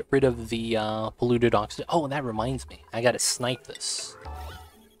want to get rid of the polluted oxygen. Oh, and that reminds me. I gotta snipe this.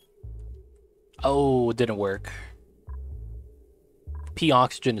 Oh, it didn't work. P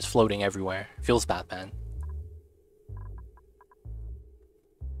oxygen is floating everywhere. Feels bad, man.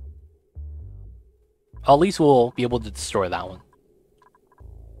 At least we'll be able to destroy that one.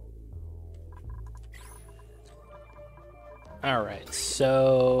 Alright,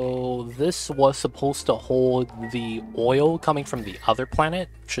 so this was supposed to hold the oil coming from the other planet.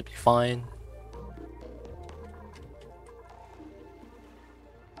 Should be fine.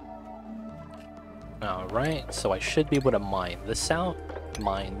 Alright, so I should be able to mine this out,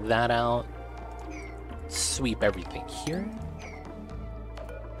 mine that out, sweep everything here.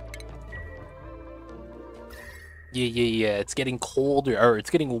 Yeah, it's getting colder, or it's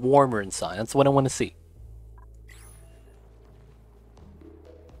getting warmer inside. That's what I want to see.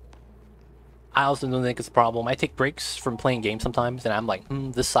 I also don't think it's a problem. I take breaks from playing games sometimes, and I'm like,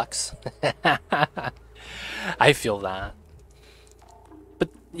 this sucks. I feel that. But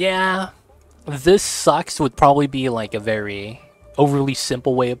yeah, this sucks would probably be like a very overly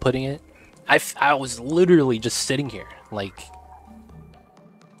simple way of putting it. I was literally just sitting here, like,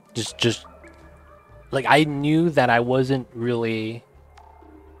 just like I knew that I wasn't really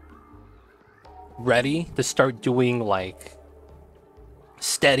ready to start doing like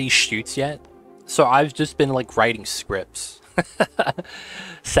steady shoots yet. So I've just been like writing scripts,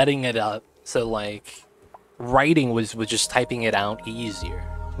 setting it up. So like writing was just typing it out easier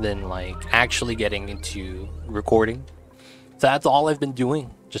than like actually getting into recording. So that's all I've been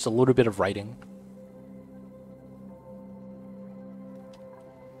doing, just a little bit of writing.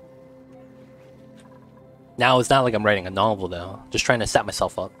 Now it's not like I'm writing a novel though, just trying to set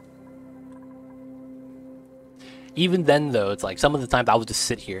myself up. Even then though, it's like some of the times I would just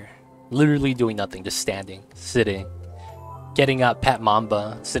sit here, literally doing nothing, just standing, sitting, getting up, pet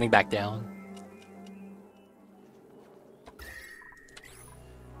Mamba, sitting back down.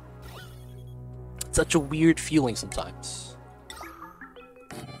 It's such a weird feeling sometimes.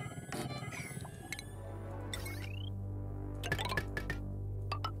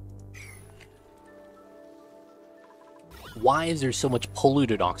 Why is there so much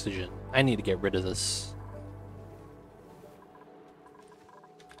polluted oxygen? I need to get rid of this.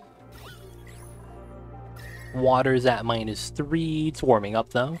 Water's at -3. It's warming up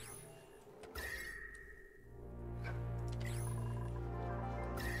though.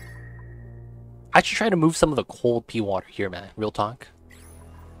 I should try to move some of the cold pea water here, man. Real talk.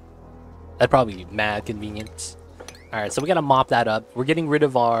 That'd probably be mad convenient. Alright, so we gotta mop that up. We're getting rid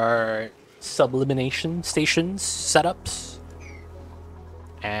of our sublimination stations setups.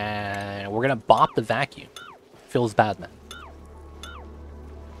 And we're gonna bop the vacuum. Feels bad, man.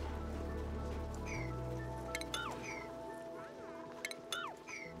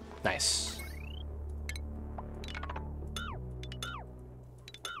 Nice.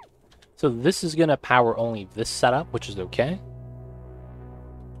 So this is gonna power only this setup, which is okay.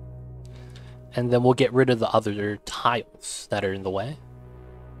 And then we'll get rid of the other tiles that are in the way.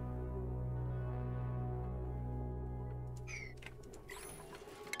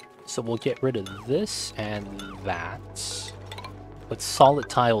 So we'll get rid of this and that. Put solid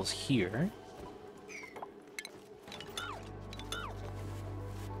tiles here.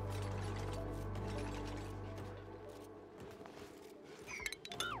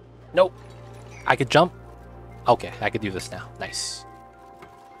 Nope. I could jump. Okay, I could do this now. Nice.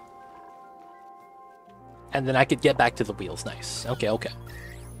 And then I could get back to the wheels. Nice. Okay.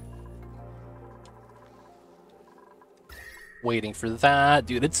 Waiting for that.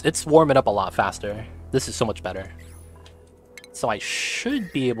 Dude, it's warming up a lot faster. This is so much better. So I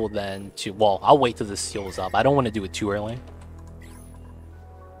should be able then to... Well, I'll wait till this seals up. I don't want to do it too early.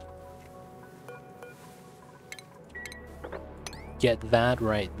 Get that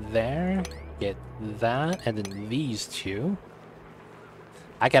right there. Get that. And then these two.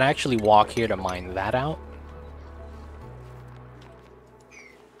 I can actually walk here to mine that out.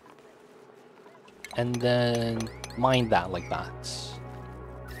 And then mine that like that.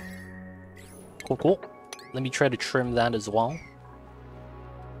 Cool. Let me try to trim that as well.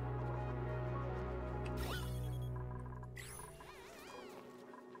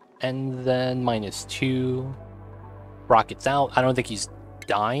 And then -2. Rocket's out. I don't think he's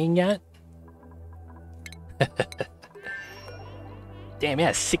dying yet. Damn,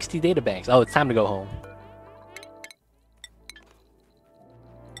 yeah, 60 data banks. Oh, it's time to go home.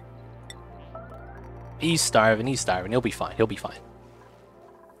 He's starving. He'll be fine.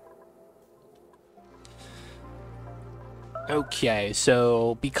 Okay,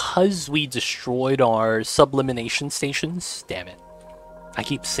 so because we destroyed our sublimination stations, damn it, I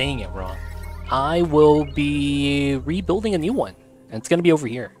keep saying it wrong, I will be rebuilding a new one, and it's gonna be over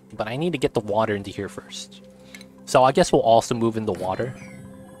here, but I need to get the water into here first. So I guess we'll also move in the water.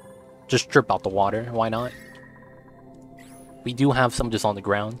 Just drip out the water, why not? We do have some just on the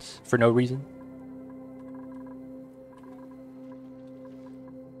ground for no reason.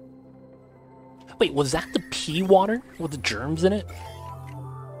 Wait, was that the pea water with the germs in it?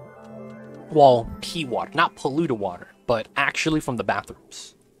 Well, pea water, not polluted water, but actually from the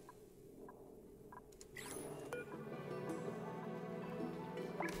bathrooms.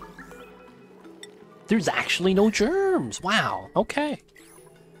 There's actually no germs. Wow. Okay.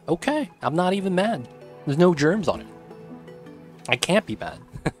 Okay. I'm not even mad. There's no germs on it. I can't be mad.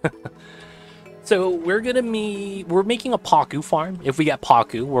 So we're making a Paku farm. If we get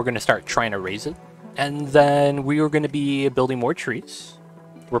Paku, we're gonna start trying to raise it. And then we are going to be building more trees.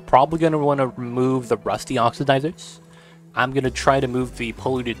 We're probably going to want to remove the rusty oxidizers. I'm going to try to move the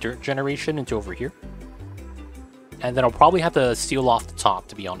polluted dirt generation into over here. And then I'll probably have to seal off the top,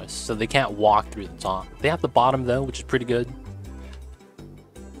 to be honest. So they can't walk through the top. They have the bottom, though, which is pretty good.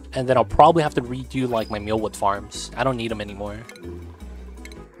 And then I'll probably have to redo, like, my mealwood farms. I don't need them anymore.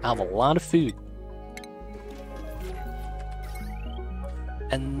 I have a lot of food.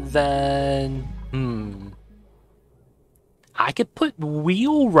 And then... I could put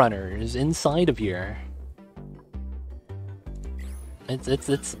wheel runners inside of here.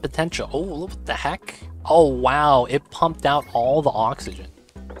 It's potential. Oh, what the heck? Oh, wow. It pumped out all the oxygen.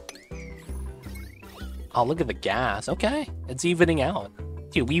 Oh, look at the gas. Okay. It's evening out.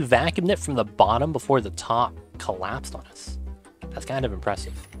 Dude, we vacuumed it from the bottom before the top collapsed on us. That's kind of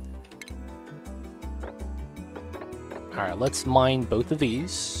impressive. Alright, let's mine both of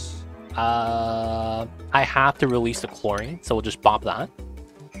these. I have to release the chlorine, so we'll just bop that.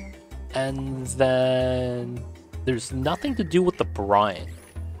 And then there's nothing to do with the brine.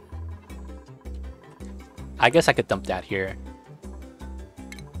 I guess I could dump that here.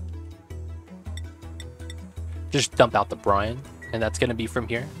 Just dump out the brine, and that's gonna be from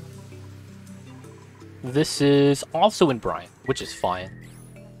here. This is also in brine, which is fine.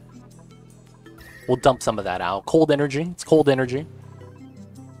 We'll dump some of that out. Cold energy. It's cold energy.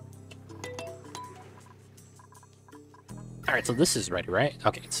 Alright, so this is ready, right?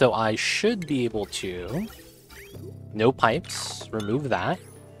 Okay, so I should be able to... No pipes. Remove that.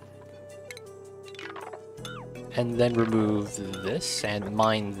 And then remove this and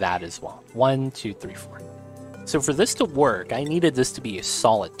mine that as well. 1, 2, 3, 4. So for this to work, I needed this to be a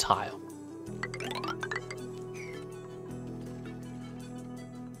solid tile.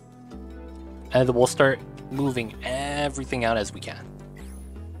 And then we'll start moving everything out as we can.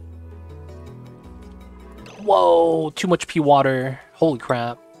 Whoa, too much pea water. Holy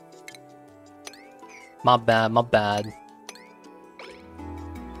crap. My bad, my bad.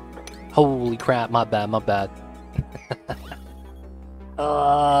 Holy crap, my bad, my bad.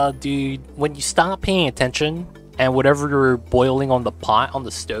 Dude, when you stop paying attention and whatever you're boiling on the pot, on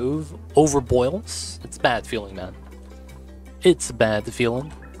the stove, overboils, it's a bad feeling, man. It's a bad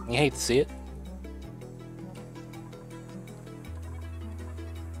feeling. You hate to see it.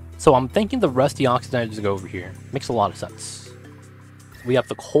 So I'm thinking the rusty oxidizers go over here. Makes a lot of sense. We have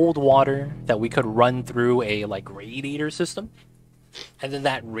the cold water that we could run through a like radiator system. And then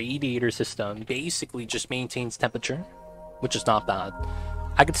that radiator system basically just maintains temperature, which is not bad.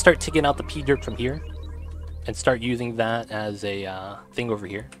 I could start taking out the pea dirt from here and start using that as a thing over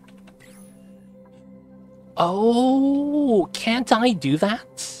here. Oh, can't I do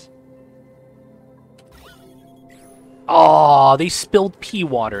that? Oh, they spilled pea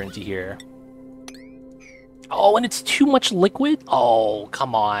water into here. Oh, and it's too much liquid? Oh,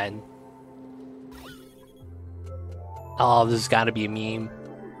 come on. Oh, this has got to be a meme.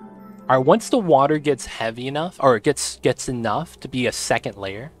 Alright, once the water gets heavy enough, or it gets enough to be a second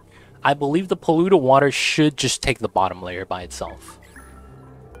layer, I believe the polluted water should just take the bottom layer by itself.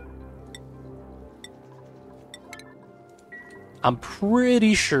 I'm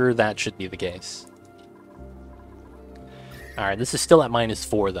pretty sure that should be the case. Alright, this is still at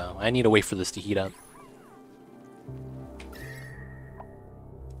 -4 though. I need to wait for this to heat up.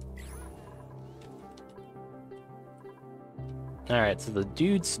 Alright, so the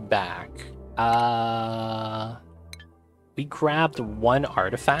dude's back. We grabbed one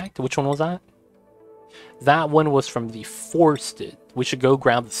artifact. Which one was that? That one was from the Forested. We should go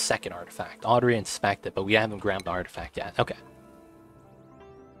grab the second artifact. Already inspect it, but we haven't grabbed the artifact yet. Okay.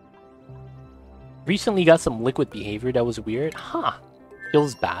 Recently got some liquid behavior that was weird. Huh.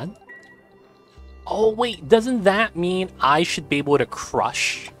 Feels bad. Oh, wait. Doesn't that mean I should be able to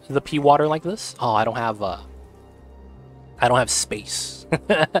crush the pea water like this? Oh, I don't have space.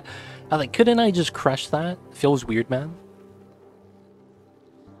 I was like, couldn't I just crush that? Feels weird, man.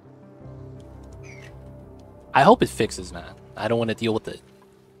 I hope it fixes, man. I don't want to deal with it.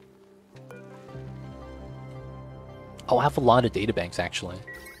 Oh, I have a lot of databanks, actually.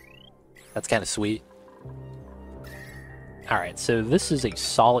 That's kind of sweet. Alright, so this is a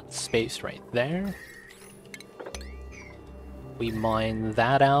solid space right there. We mine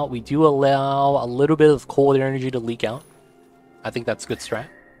that out. We do allow a little bit of cold energy to leak out. I think that's good strat.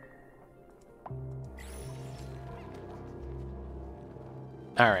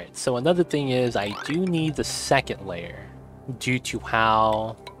 Alright, so another thing is I do need the second layer due to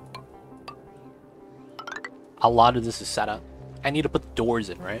how a lot of this is set up. I need to put the doors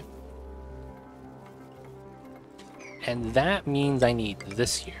in, right? And that means I need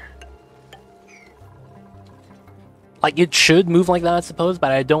this here. Like, it should move like that, I suppose,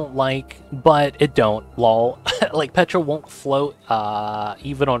 but I don't like... But it don't, lol. Like, petrol won't float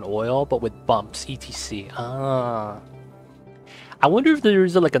even on oil, but with bumps, etc. Ah. I wonder if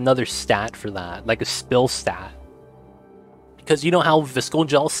there's, like, another stat for that. Like, a spill stat. Because you know how viscal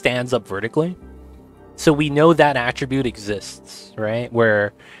gel stands up vertically? So we know that attribute exists, right?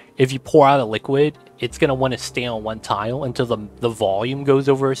 Where if you pour out a liquid, it's going to want to stay on one tile until the volume goes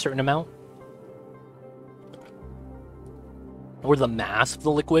over a certain amount. Or the mass of the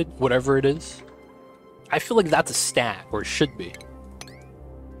liquid, whatever it is. I feel like that's a stat, or it should be.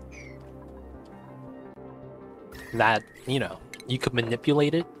 That, you know, you could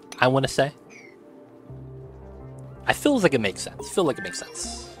manipulate it, I want to say. I feel like it makes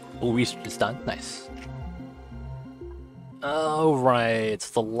sense. Oh, research is done. Nice. Alright,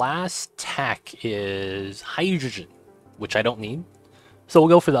 so the last tech is hydrogen, which I don't need. So we'll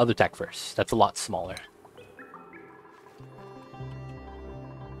go for the other tech first. That's a lot smaller.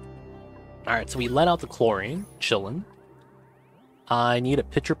 Alright, so we let out the chlorine. Chillin'. I need to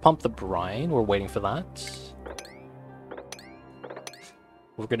pitcher pump the brine. We're waiting for that.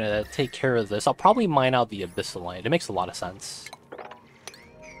 We're gonna take care of this. I'll probably mine out the abyssalite. It makes a lot of sense.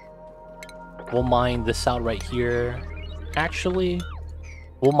 We'll mine this out right here. Actually,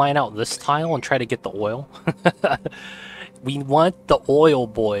 we'll mine out this tile and try to get the oil. We want the oil,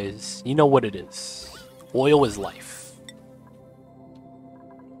 boys. You know what it is. Oil is life.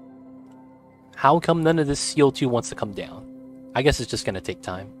 How come none of this CO2 wants to come down? I guess it's just gonna take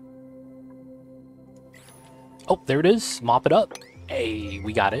time. Oh, there it is. Mop it up. Hey,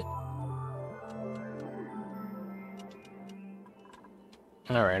 we got it.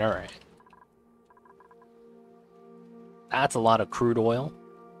 Alright, alright. That's a lot of crude oil.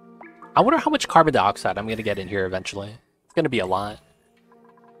 I wonder how much carbon dioxide I'm going to get in here eventually. It's going to be a lot.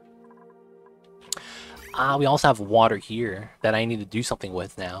 We also have water here that I need to do something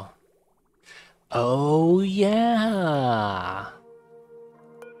with now. Oh, yeah.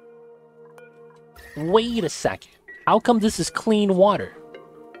 Wait a second. How come this is clean water?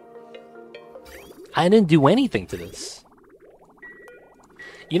 I didn't do anything to this.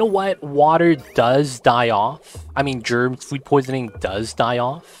 You know what? Water does die off. I mean, food poisoning does die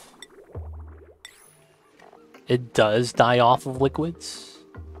off. It does die off of liquids.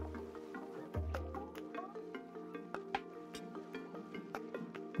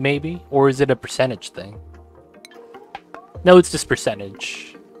 Maybe? Or is it a percentage thing? No, it's just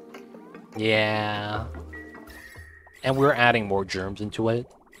percentage. Yeah. And we're adding more germs into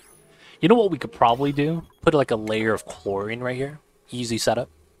it. You know what we could probably do? Put like a layer of chlorine right here. Easy setup.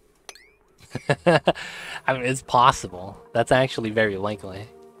 I mean, it's possible. That's actually very likely.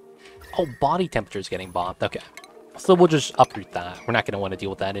 Oh, body temperature is getting bopped. Okay. So we'll just uproot that. We're not going to want to deal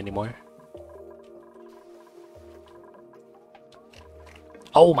with that anymore.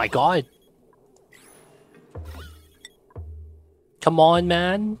 Oh my god. Come on,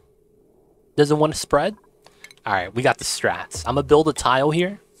 man. Doesn't want to spread? Alright, we got the strats. I'm going to build a tile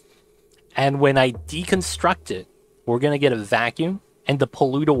here. And when I deconstruct it, we're going to get a vacuum. And the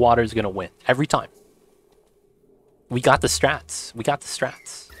polluted water is going to win. Every time. We got the strats. We got the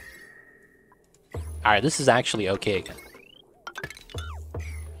strats. Alright, this is actually okay again.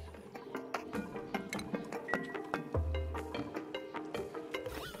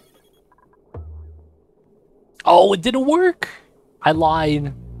 Oh, it didn't work. I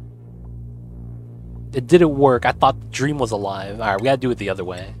lied. It didn't work. I thought the dream was alive. All right, we gotta do it the other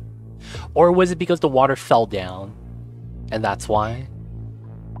way. Or was it because the water fell down, and that's why?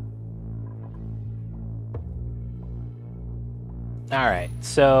 All right,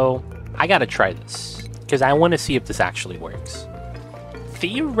 so I gotta try this because I want to see if this actually works.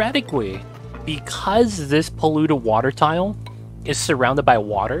 Theoretically, because this polluted water tile is surrounded by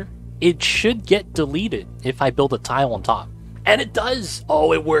water, it should get deleted if I build a tile on top. And it does!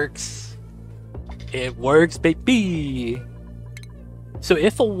 Oh, it works! It works, baby! So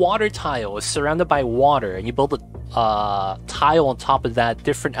if a water tile is surrounded by water and you build a tile on top of that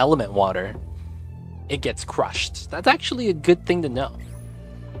different element water, it gets crushed. That's actually a good thing to know.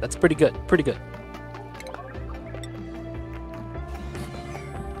 That's pretty good, pretty good.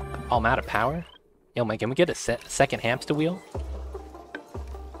 Oh, I'm out of power? Yo, man, can we get a second hamster wheel?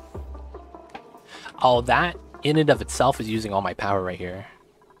 Oh, that in and of itself is using all my power right here.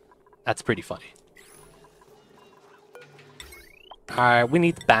 That's pretty funny. Alright, we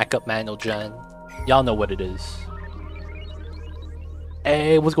need the backup manual gen. Y'all know what it is.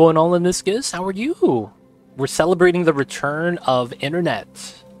 Hey, what's going on, Leniscus? How are you? We're celebrating the return of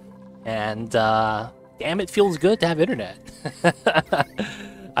internet. And, damn, it feels good to have internet.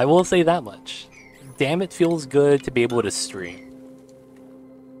 I will say that much. Damn, it feels good to be able to stream.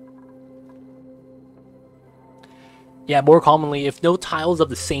 Yeah, more commonly, if no tiles of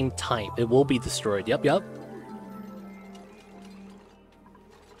the same type, it will be destroyed. Yep, yep.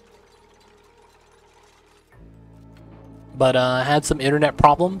 But I had some internet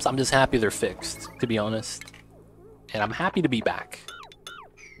problems. I'm just happy they're fixed, to be honest. And I'm happy to be back.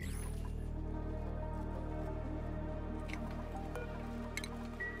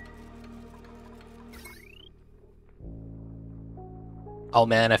 Oh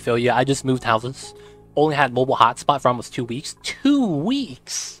man, I feel you. I just moved houses. Only had mobile hotspot for almost 2 weeks. 2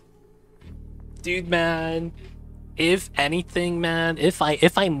 weeks? Dude, man. If anything, man, if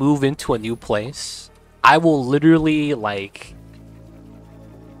I move into a new place, I will literally, like,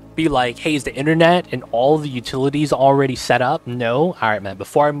 be like, hey, is the internet and all the utilities already set up? No? Alright, man.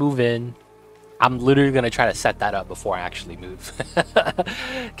 Before I move in, I'm literally going to try to set that up before I actually move.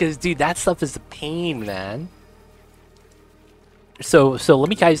 Because, dude, that stuff is a pain, man. So let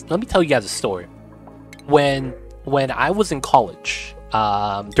me tell you guys a story. When I was in college,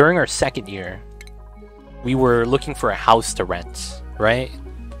 during our second year, we were looking for a house to rent, right?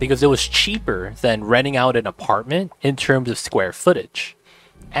 Because it was cheaper than renting out an apartment in terms of square footage.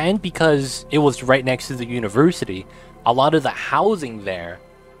 And because it was right next to the university, a lot of the housing there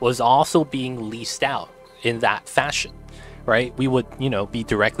was also being leased out in that fashion, right? We would, you know, be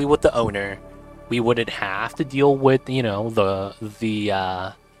directly with the owner. We wouldn't have to deal with, you know,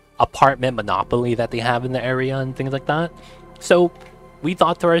 the apartment monopoly that they have in the area and things like that. So we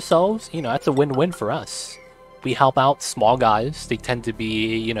thought to ourselves, you know, that's a win-win for us. We help out small guys. They tend to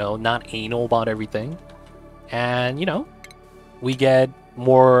be, you know, not anal about everything. And, you know, we get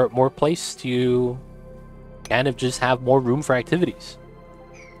more place to kind of just have more room for activities.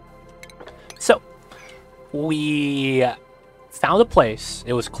 So we found a place.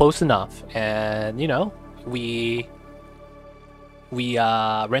 It was close enough. And, you know, we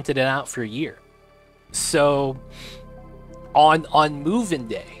rented it out for a year. So on move-in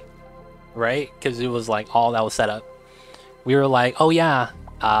day, right? Because it was like all that was set up. We were like, oh yeah,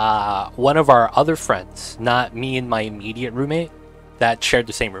 one of our other friends, not me and my immediate roommate that shared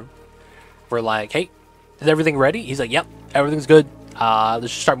the same room, we're like, hey, is everything ready? He's like, yep, everything's good. Let's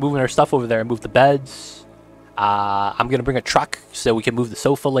just start moving our stuff over there and move the beds. I'm gonna bring a truck so we can move the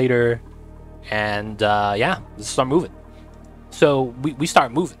sofa later. And yeah, let's start moving. So we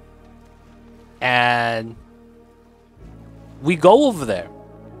start moving. And we go over there.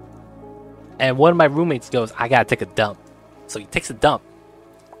 And one of my roommates goes, I gotta take a dump. So he takes a dump.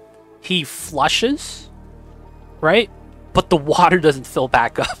 He flushes, right? But the water doesn't fill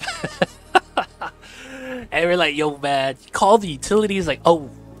back up. And we're like, yo, man, call the utilities. Like, oh,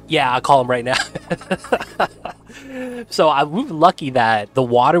 yeah, I'll call him right now. So we were lucky that the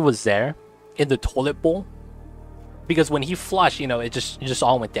water was there in the toilet bowl. Because when he flushed, you know, it just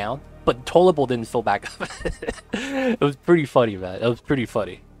all went down. But the toilet bowl didn't fill back up. It was pretty funny, man. It was pretty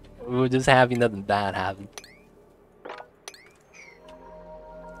funny. We were just having nothing bad happen.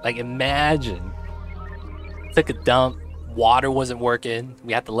 Like, imagine. Took a dump. Water wasn't working.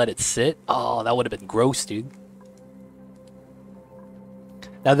 We had to let it sit. Oh, that would have been gross, dude.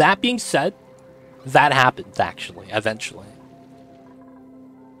 Now, that being said, that happened, actually, eventually.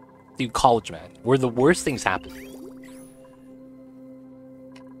 Dude, college, man. Where the worst things happen.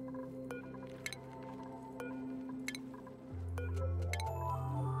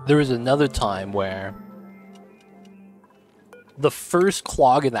 there was another time where the first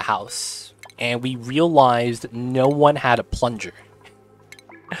clog in the house, and we realized no one had a plunger.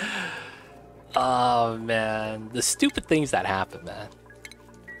 Oh man, the stupid things that happen, man.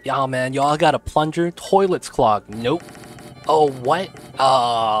 Yeah, man, y'all got a plunger? Toilet's clogged. Nope. Oh, what?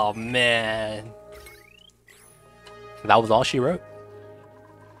 Oh man. That was all she wrote.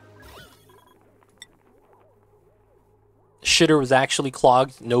 Shitter was actually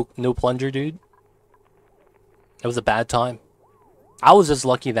clogged. No plunger, dude. It was a bad time. I was just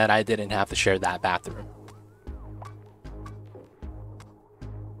lucky that I didn't have to share that bathroom.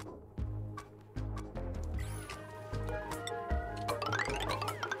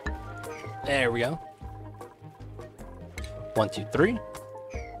 There we go. 1, 2, 3.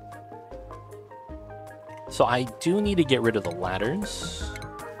 So I do need to get rid of the ladders.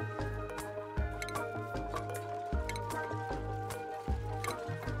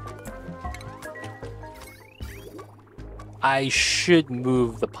 I should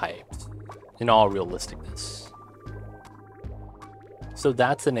move the pipes, in all realisticness. So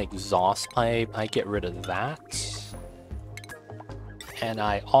that's an exhaust pipe. I get rid of that. And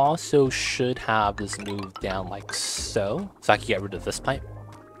I also should have this moved down like so. So I can get rid of this pipe.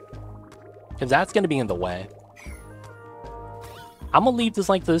 Because that's going to be in the way. I'm going to leave this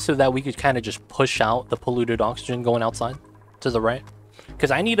like this so that we could kind of just push out the polluted oxygen going outside to the right.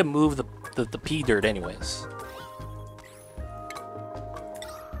 Because I need to move the pea dirt anyways.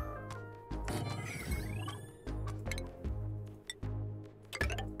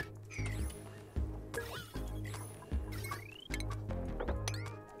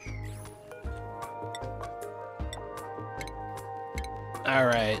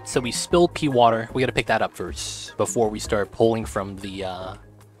 Alright, so we spilled pea water. We gotta pick that up first before we start pulling from the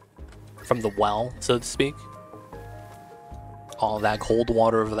well, so to speak. All that cold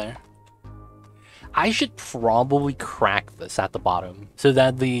water over there. I should probably crack this at the bottom so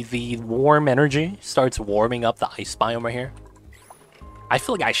that the warm energy starts warming up the ice biome right here. I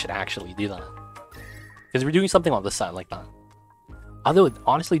feel like I should actually do that. Because we're doing something on this side like that. Although it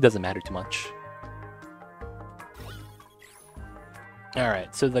honestly doesn't matter too much.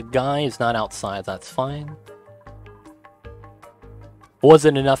 Alright, so the guy is not outside, that's fine.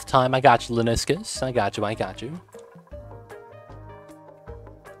 Wasn't enough time, I got you, Leniscus. I got you.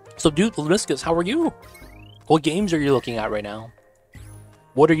 So dude, Leniscus, how are you? What games are you looking at right now?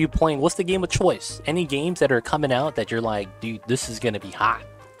 What are you playing? What's the game of choice? Any games that are coming out that you're like, dude, this is gonna be hot?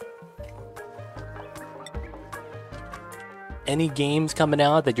 Any games coming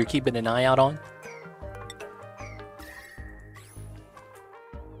out that you're keeping an eye out on?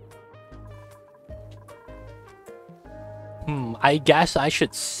 I guess I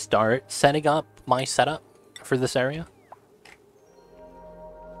should start setting up my setup for this area.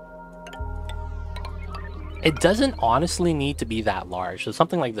 It doesn't honestly need to be that large, so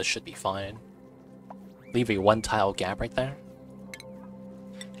something like this should be fine. Leave a 1 tile gap right there.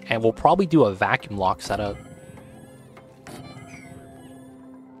 And we'll probably do a vacuum lock setup.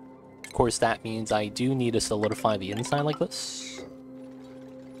 Of course, that means I do need to solidify the inside like this.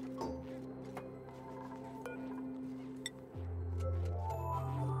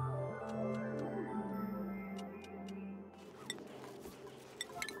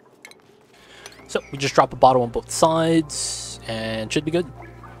 So we just drop a bottle on both sides and should be good.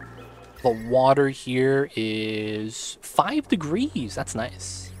 The water here is 5 degrees. That's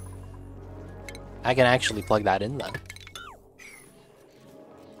nice. I can actually plug that in then.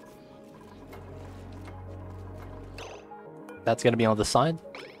 That's going to be on the side.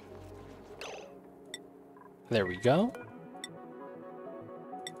 There we go.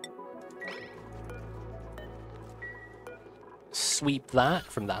 Sweep that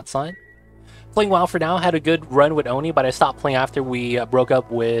from that side. Playing well for now. Had a good run with Oni, but I stopped playing after we broke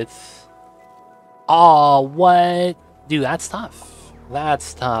up with... Oh, what? Dude, that's tough.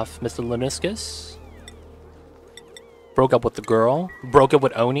 That's tough, Mr. Leniscus. Broke up with the girl. Broke up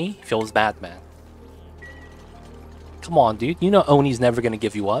with Oni. Feels bad, man. Come on, dude. You know Oni's never going to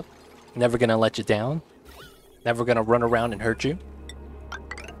give you up. Never going to let you down. Never going to run around and hurt you.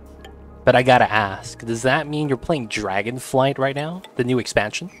 But I gotta ask, does that mean you're playing Dragonflight right now? The new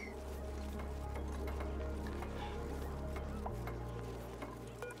expansion?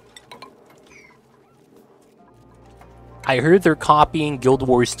 I heard they're copying Guild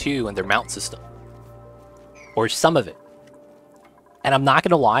Wars 2 and their mount system. Or some of it. And I'm not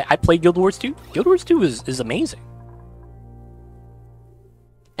gonna lie, I played Guild Wars 2. Guild Wars 2 is amazing.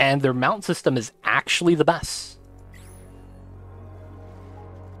 And their mount system is actually the best.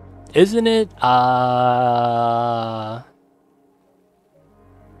 Isn't it,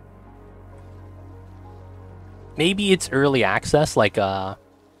 Maybe it's early access, like,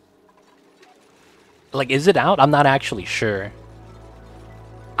 is it out? I'm not actually sure.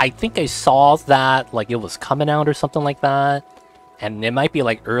 I think I saw that, like, it was coming out or something like that. And it might be,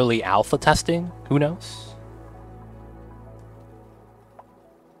 like, early alpha testing. Who knows?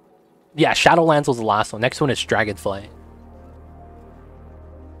 Yeah, Shadowlands was the last one. Next one is Dragonflight.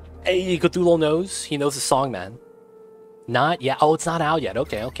 Hey, Cthulhu knows. He knows the song, man. Not yet. Oh, it's not out yet.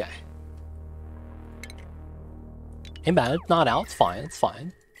 Okay, okay. Hey, man, it's not out. It's fine. It's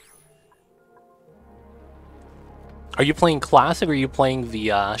fine. Are you playing Classic or are you playing the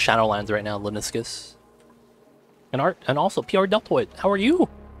Shadowlands right now, Liniscus? And also PR Deltoid, how are you?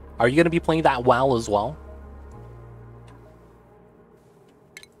 Are you gonna be playing that WoW as well?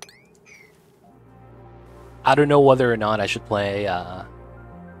 I don't know whether or not I should play.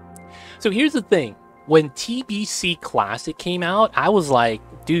 So here's the thing: when TBC Classic came out, I was like,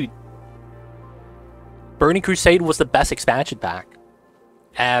 dude, Burning Crusade was the best expansion pack,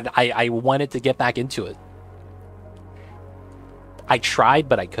 and I wanted to get back into it. I tried,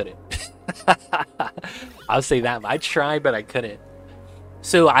 but I couldn't. I'll say that. I tried, but I couldn't.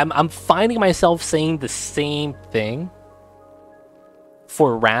 So I'm finding myself saying the same thing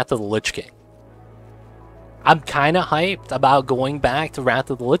for Wrath of the Lich King. I'm kind of hyped about going back to Wrath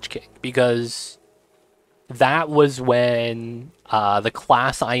of the Lich King because that was when the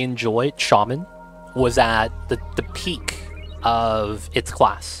class I enjoyed, Shaman, was at the peak of its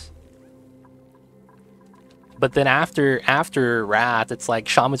class. But then after Wrath, it's like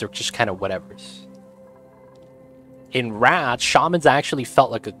Shamans are just kind of whatevers. In Wrath, Shamans actually felt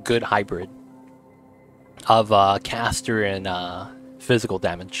like a good hybrid of caster and physical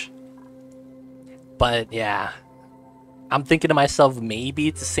damage. But yeah, I'm thinking to myself, maybe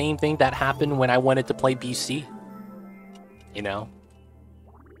it's the same thing that happened when I wanted to play BC. You know?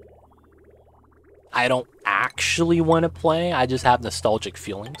 I don't actually want to play, I just have nostalgic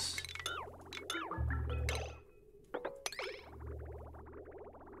feelings.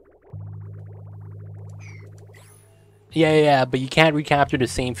 Yeah, but you can't recapture the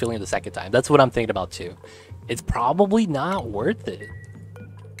same feeling the second time. That's what I'm thinking about too. It's probably not worth it.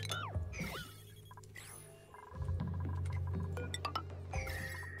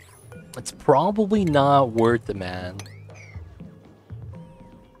 It's probably not worth it, man.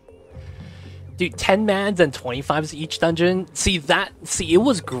 Dude, 10 mans and 25s each dungeon. See, it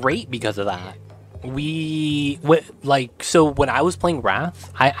was great because of that. So when I was playing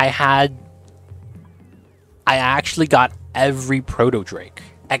Wrath, I actually got every Proto Drake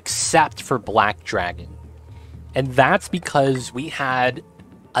except for Black Dragon. And that's because we had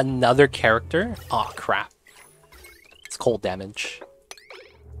another character. Oh, crap. It's cold damage.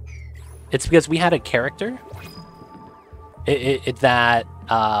 It's because we had a character that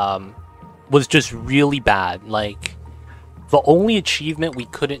was just really bad. Like, the only achievement we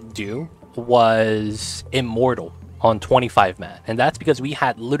couldn't do was Immortal on 25 man, and that's because we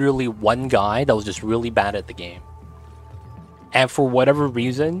had literally one guy that was just really bad at the game. And for whatever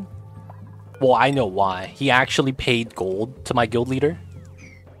reason, well, I know why. He actually paid gold to my guild leader.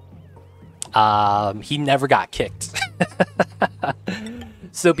 He never got kicked.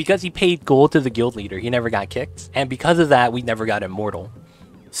 So because he paid gold to the guild leader, he never got kicked. And because of that, we never got Immortal.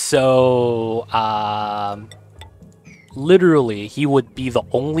 So, literally, he would be the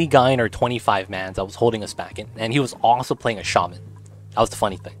only guy in our 25 mans that was holding us back in. And he was also playing a Shaman. That was the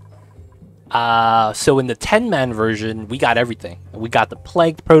funny thing. So in the 10-man version, we got everything. We got the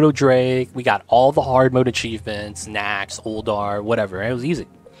Plagued Proto Drake, we got all the hard mode achievements, Nax, Oldar, whatever. It was easy.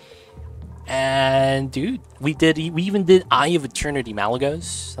 And dude, we even did Eye of Eternity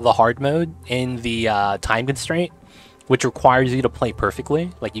Malagos, the hard mode, in the time constraint, which requires you to play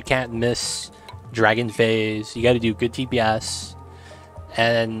perfectly. Like, you can't miss Dragon Phase, you got to do good TPS.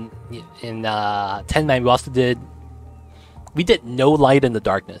 And in 10-man, we did no light in the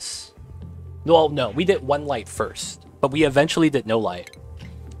darkness. Well, no, we did one light first, but we eventually did no light.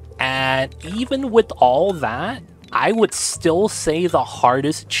 And even with all that, I would still say the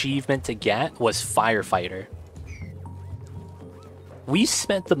hardest achievement to get was Firefighter. We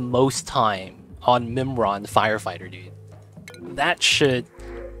spent the most time on Mimron Firefighter, dude. That shit,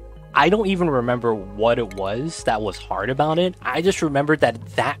 I don't even remember what it was that was hard about it. I just remember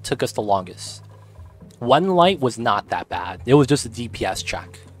that took us the longest. One light was not that bad. It was just a DPS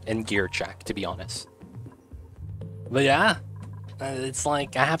check and gear check, to be honest. But yeah, it's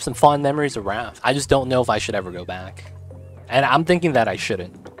like, I have some fond memories of Wrath. I just don't know if I should ever go back. And I'm thinking that I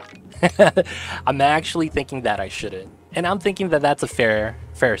shouldn't. I'm actually thinking that I shouldn't. And I'm thinking that that's a fair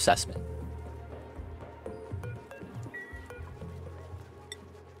assessment.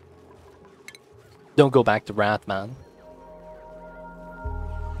 Don't go back to Wrath, man.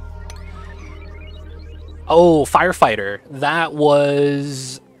 Oh, Firefighter. That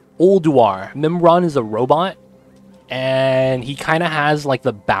was Ulduar. Mimron is a robot, and he kind of has like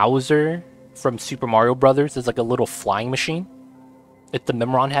the Bowser from Super Mario Brothers. It's like a little flying machine. It's the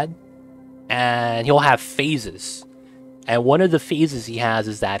Mimron head, and he'll have phases. And one of the phases he has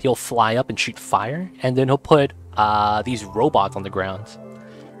is that he'll fly up and shoot fire, and then he'll put these robots on the ground.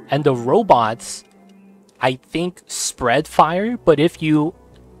 And the robots, I think, spread fire, but if you...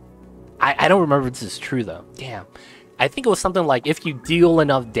 I don't remember if this is true, though. Damn. I think it was something like, if you deal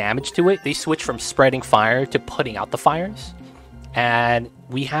enough damage to it, they switch from spreading fire to putting out the fires. And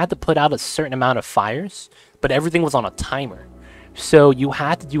we had to put out a certain amount of fires, but everything was on a timer. So you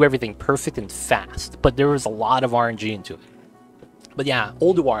had to do everything perfect and fast, but there was a lot of RNG into it. But yeah,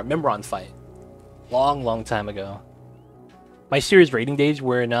 Ulduar, Mimron fight. Long time ago. My serious raiding days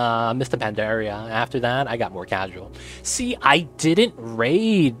were in Mr. Pandaria. After that, I got more casual. See, I didn't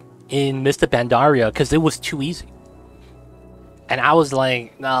raid in Mr. Pandaria because it was too easy. And I was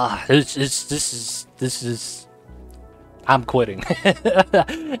like, nah, this is... I'm quitting.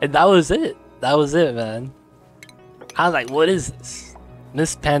 And that was it. That was it, man. I was like, what is this?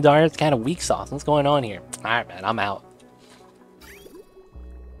 Miss Pandaria is kind of weak sauce. What's going on here? Alright, man, I'm out.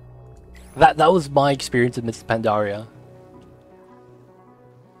 That was my experience with Miss Pandaria.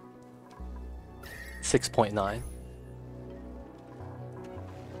 6.9.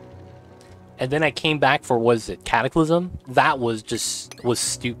 And then I came back for, was it Cataclysm? That was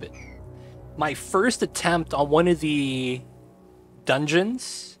stupid. My first attempt on one of the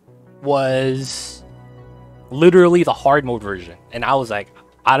dungeons was literally the hard mode version. And I was like,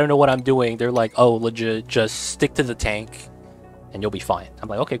 I don't know what I'm doing. They're like, oh, legit, just stick to the tank and you'll be fine. I'm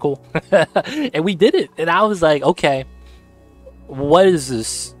like, okay, cool. And we did it. And I was like, okay, what is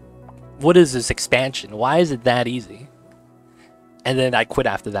this? What is this expansion? Why is it that easy? And then I quit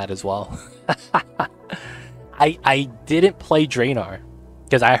after that as well. I didn't play Draenor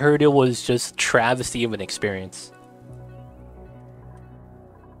because I heard it was just travesty of an experience.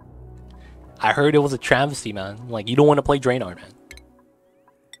 I heard it was a travesty, man. Like, you don't want to play Draenor, man.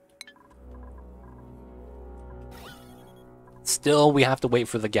 Still, we have to wait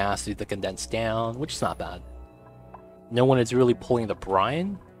for the gas to condense down, which is not bad. No one is really pulling the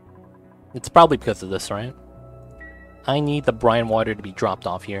brine. It's probably because of this, right? I need the brine water to be dropped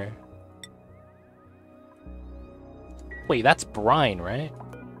off here. Wait, that's brine, right?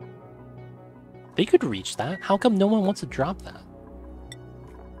 They could reach that. How come no one wants to drop that?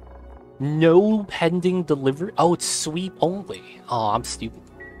 No pending delivery. Oh, it's sweep only. Oh, I'm stupid.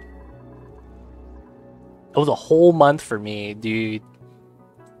 It was a whole month for me, dude.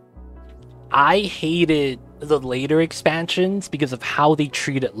 I hated the later expansions because of how they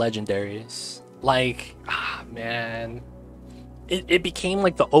treated legendaries. Like, man. It became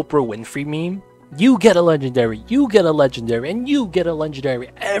like the Oprah Winfrey meme. You get a legendary, you get a legendary, and you get a legendary.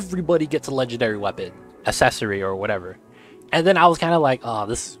 Everybody gets a legendary weapon, accessory, or whatever. And then I was kind of like, oh,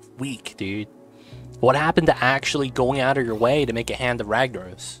 this is weak, dude. What happened to actually going out of your way to make a Hand of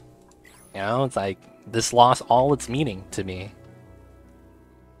Ragnaros? You know, it's like, this lost all its meaning to me.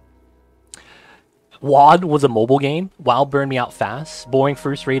 WOD was a mobile game. WoW burned me out fast. Boring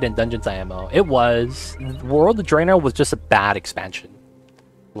first raid and Dungeons IMO. It was. World of Draenor was just a bad expansion.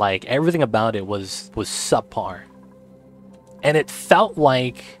 Like, everything about it was subpar. And it felt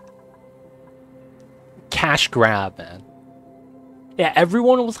like cash grab, man. Yeah,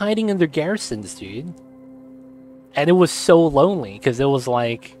 everyone was hiding in their garrisons, dude. And it was so lonely, because it was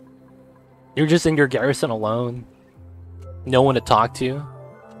like, you're just in your garrison alone. No one to talk to.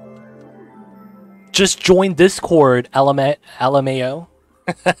 Just join Discord, LMAO.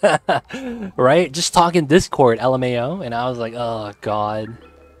 Right? Just talk in Discord, LMAO. And I was like, oh, God.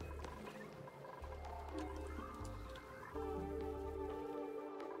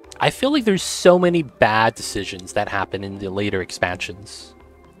 I feel like there's so many bad decisions that happen in the later expansions.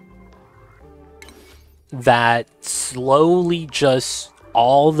 That slowly just...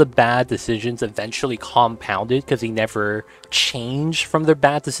 all the bad decisions eventually compounded because they never changed from their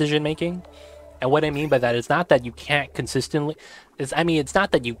bad decision making. And what I mean by that is not that you can't consistently... it's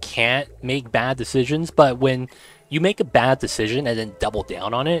not that you can't make bad decisions, but when you make a bad decision and then double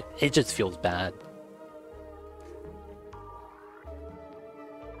down on it, it just feels bad.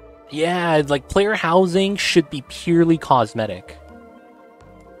 Yeah, like, player housing should be purely cosmetic.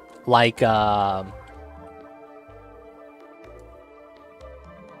 Like, I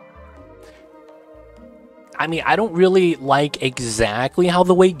mean, I don't really like exactly how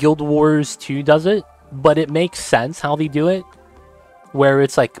the way Guild Wars 2 does it, but it makes sense how they do it. where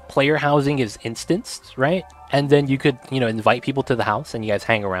it's like player housing is instanced, right? And then you could, you know, invite people to the house and you guys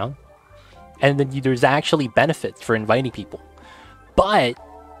hang around. And then there's actually benefits for inviting people. But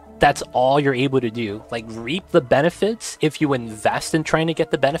that's all you're able to do. Like, reap the benefits if you invest in trying to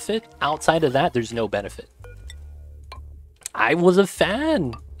get the benefit. Outside of that, there's no benefit. I was a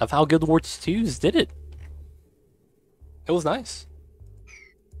fan of how Guild Wars 2's did it. It was nice.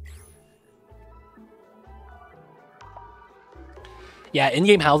 Yeah,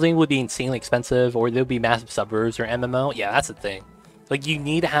 in-game housing would be insanely expensive, or there would be massive suburbs or MMO. Yeah, that's the thing. Like, you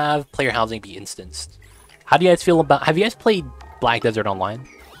need to have player housing be instanced. How do you guys feel about... Have you guys played Black Desert Online?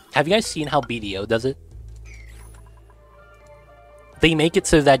 Have you guys seen how BDO does it? They make it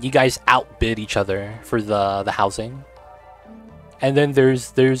so that you guys outbid each other for the housing. And then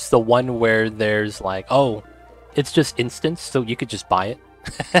there's the one where there's like, oh, it's just instanced, so you could just buy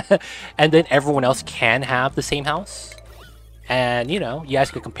it. And then everyone else can have the same house. And, you know, you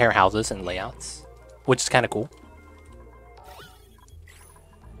guys could compare houses and layouts, which is kind of cool.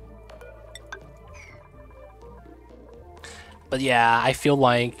 But yeah, I feel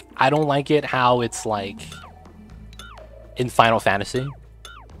like I don't like it how it's like in Final Fantasy,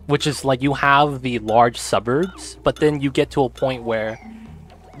 which is like you have the large suburbs, but then you get to a point where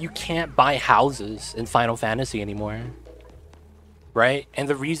you can't buy houses in Final Fantasy anymore. Right? And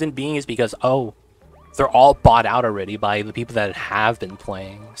the reason being is because, oh, they're all bought out already by the people that have been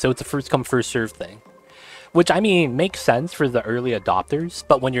playing. So it's a first come, first serve thing. Which, I mean, makes sense for the early adopters,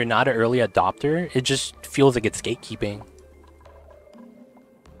 but when you're not an early adopter, it just feels like it's gatekeeping.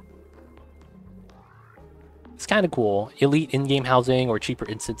 It's kind of cool. Elite in-game housing or cheaper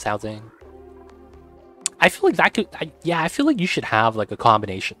instance housing. I feel like that could... I feel like you should have like a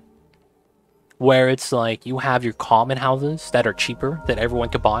combination. Where it's like you have your common houses that are cheaper that everyone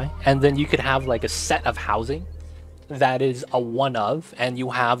could buy, and then you could have like a set of housing that is a one of, and you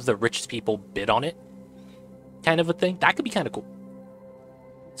have the richest people bid on it, kind of a thing. That could be kind of cool.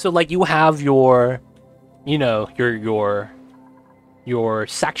 So like you have your, you know, your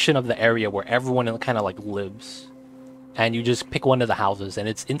section of the area where everyone kind of like lives, and you just pick one of the houses and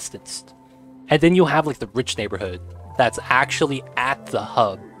it's instanced, and then you have like the rich neighborhood that's actually at the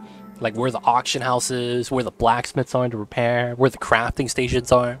hub. Like where the auction house is, where the blacksmiths are to repair, where the crafting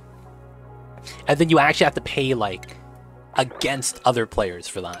stations are. And then you actually have to pay like against other players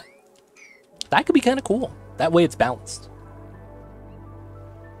for that. That could be kind of cool. That way it's balanced.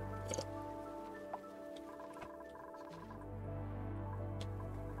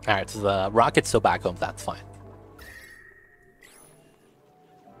 Alright, so the rocket's still back home. That's fine.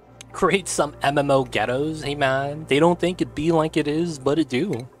 Create some MMO ghettos. Hey man, they don't think it be like it is, but it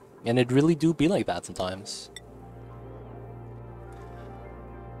do. And it really do be like that sometimes.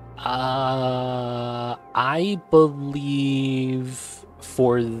 I believe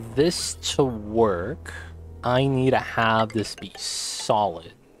for this to work, I need to have this be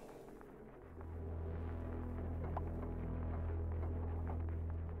solid.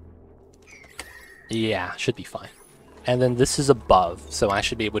 Yeah, should be fine. And then this is above, so I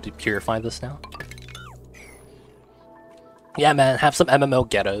should be able to purify this now. Yeah, man, have some MMO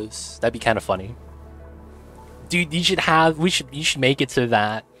ghettos. That'd be kind of funny. Dude, you should make it so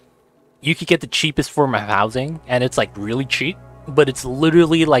that you could get the cheapest form of housing, and it's like really cheap, but it's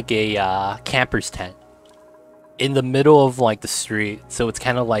literally like a camper's tent in the middle of like the street. So it's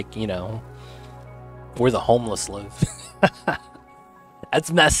kind of like, you know, where the homeless live.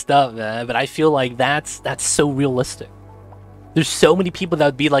 That's messed up, man, but I feel like that's so realistic. There's so many people that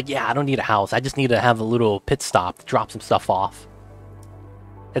would be like, yeah, I don't need a house. I just need to have a little pit stop to drop some stuff off.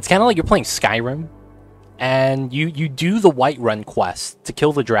 It's kind of like you're playing Skyrim, and you do the Whiterun quest to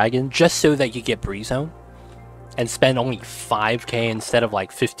kill the dragon just so that you get Breeze Zone and spend only 5k instead of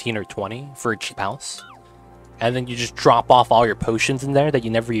like 15 or 20 for a cheap house. And then you just drop off all your potions in there that you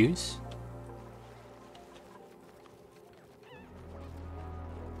never use.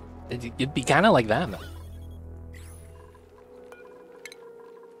 It'd be kind of like that, man.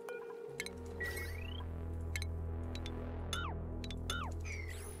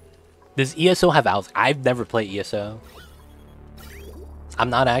 Does ESO have house? I've never played ESO. I'm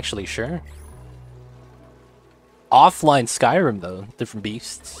not actually sure. Offline Skyrim though, different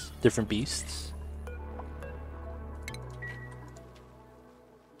beasts, different beasts.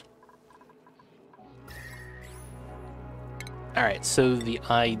 Alright, so the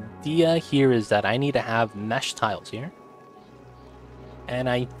idea here is that I need to have mesh tiles here. And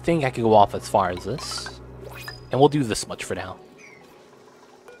I think I could go off as far as this. And we'll do this much for now.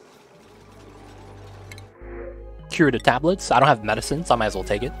 Curative tablets. I don't have medicine, so I might as well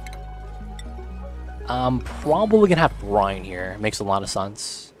take it. I'm probably gonna have brine here. Makes a lot of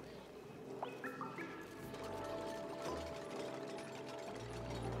sense.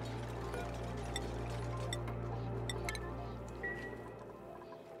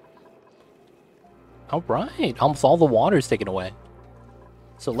 Alright, almost all the water is taken away.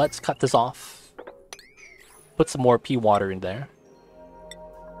 So let's cut this off. Put some more pea water in there.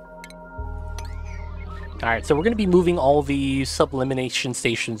 Alright, so we're going to be moving all the sublimination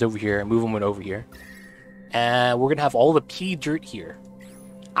stations over here and move them over here. And we're going to have all the pea dirt here.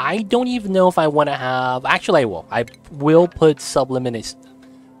 I don't even know if I want to have... Actually, I will. I will put sublimation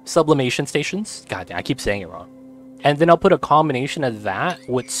stations. God damn, I keep saying it wrong. And then I'll put a combination of that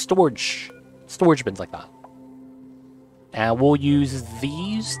with storage bins like that. And we'll use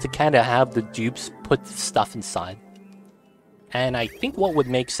these to kind of have the dupes put stuff inside. And I think what would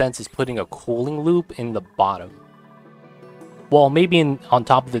make sense is putting a cooling loop in the bottom. Well, maybe on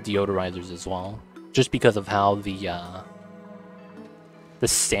top of the deodorizers as well. Just because of how the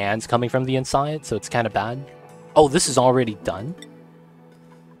sand's coming from the inside, so it's kind of bad. Oh, this is already done?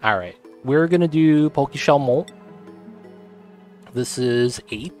 Alright, we're gonna do Poke Shell Molt. This is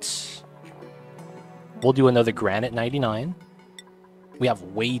 8. We'll do another Granite 99. We have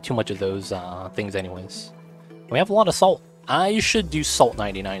way too much of those things anyways. We have a lot of salt. I should do Salt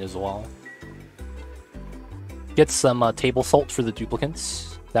 99 as well. Get some table salt for the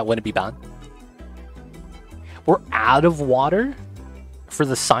duplicants. That wouldn't be bad. We're out of water for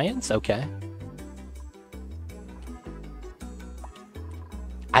the science? Okay.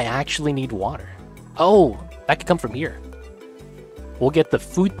 I actually need water. Oh, that could come from here. We'll get the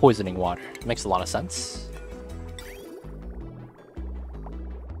food poisoning water. Makes a lot of sense.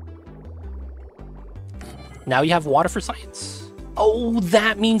 Now you have water for science. Oh,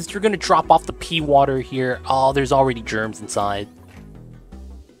 that means you're going to drop off the pea water here. Oh, there's already germs inside.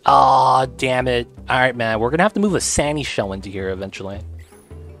 Oh, damn it. Alright, man. We're going to have to move a sandy shell into here eventually.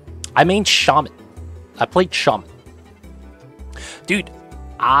 I mean shaman. I played shaman. Dude,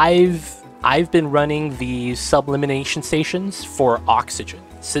 I've been running the sublimination stations for oxygen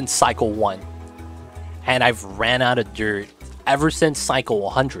since cycle 1. And I've ran out of dirt ever since cycle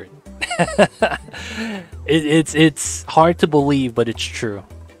 100. It's hard to believe, but it's true.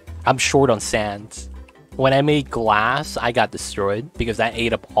 I'm short on sand. When I made glass, I got destroyed because that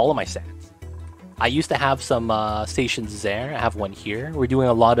ate up all of my sand. I used to have some stations there. I have one here. We're doing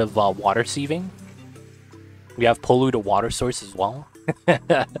a lot of water sieving. We have polluted water source as well.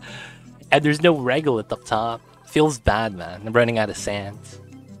 And there's no regolith up top. Feels bad, man. I'm running out of sand.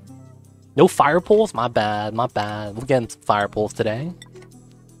 No fire poles? My bad, my bad. We're getting some fire poles today.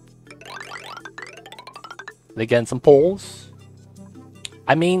 They're getting some poles.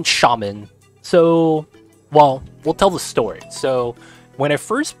 I mean shaman. So, well, we'll tell the story. So, when I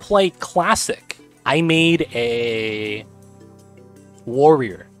first played Classic, I made a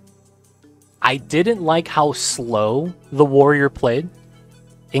warrior. I didn't like how slow the warrior played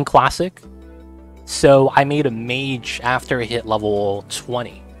in Classic. So, I made a mage after I hit level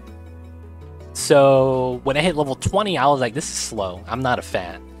 20. So, when I hit level 20, I was like, this is slow. I'm not a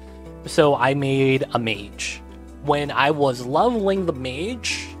fan. So, I made a mage. When I was leveling the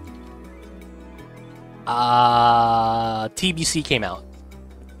mage, TBC came out.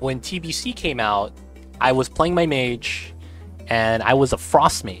 When TBC came out, I was playing my mage, and I was a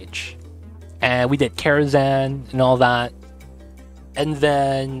frost mage. And we did Karazhan and all that. And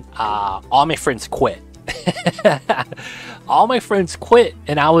then all my friends quit. All my friends quit,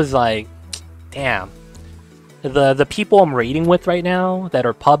 and I was like, damn. The people I'm raiding with right now that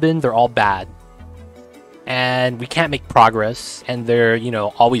are pubbing, they're all bad. And we can't make progress, and they're, you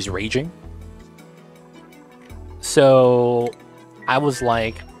know, always raging. So I was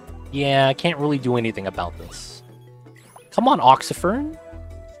like, yeah, I can't really do anything about this. Come on, Oxifern.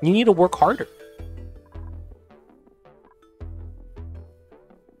 You need to work harder.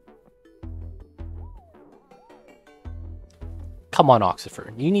 Come on,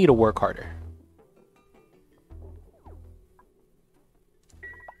 Oxifern. You need to work harder.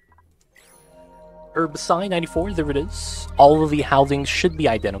 Herbicide 94, there it is. All of the housings should be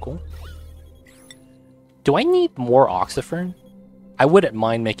identical. Do I need more Oxifern? I wouldn't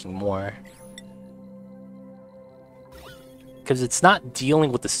mind making more. Because it's not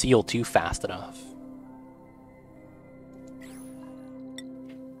dealing with the CO2 fast enough.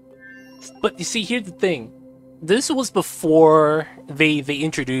 But you see, here's the thing. This was before they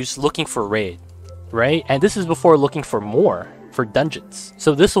introduced looking for raid, right? And this is before looking for more for dungeons.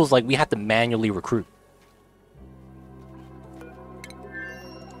 So this was like we had to manually recruit.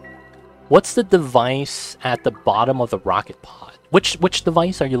 What's the device at the bottom of the rocket pod? Which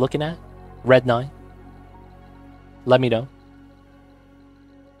device are you looking at? Red 9? Let me know.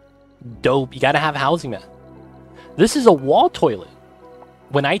 Dope. You gotta have housing, man. This is a wall toilet.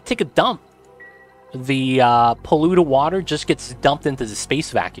 When I take a dump, the polluted water just gets dumped into the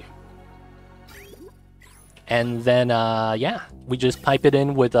space vacuum. And then, yeah, we just pipe it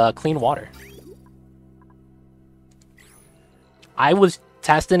in with clean water. I was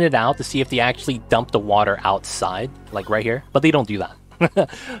testing it out to see if they actually dump the water outside, like right here, but they don't do that.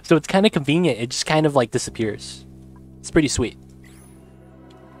 So it's kind of convenient. It just kind of like disappears. It's pretty sweet.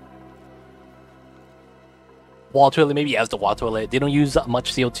 Wall toilet, maybe as the wall toilet. They don't use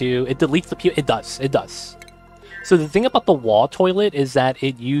much CO2. It deletes the it does. It does. So the thing about the wall toilet is that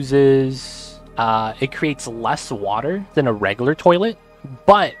it uses it creates less water than a regular toilet,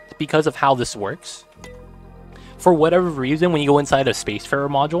 but because of how this works, for whatever reason, when you go inside a Spacefarer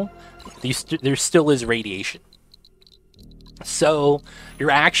module, there still is radiation. So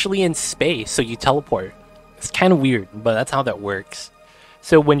you're actually in space, so you teleport. It's kind of weird, but that's how that works.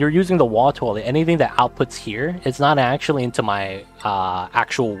 So when you're using the wall toilet, anything that outputs here, it's not actually into my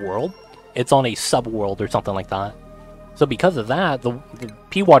actual world. It's on a sub-world or something like that. So because of that, the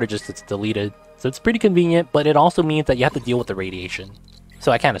pee water just gets deleted. So it's pretty convenient, but it also means that you have to deal with the radiation.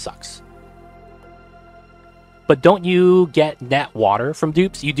 So that kind of sucks. But don't you get net water from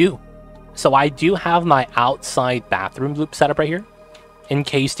dupes? You do. So I do have my outside bathroom loop set up right here, in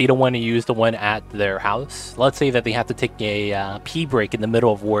case they don't want to use the one at their house. Let's say that they have to take a pee break in the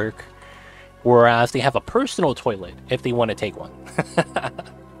middle of work, whereas they have a personal toilet if they want to take one.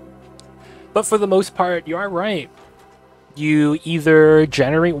 But for the most part, you are right. You either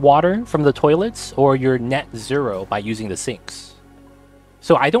generate water from the toilets or you're net zero by using the sinks.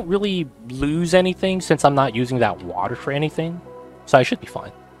 So I don't really lose anything since I'm not using that water for anything. So I should be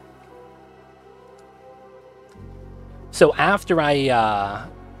fine. So after I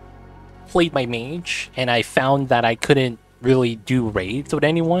played my mage and I found that I couldn't really do raids with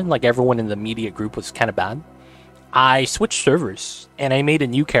anyone, like everyone in the immediate group was kind of bad, I switched servers and I made a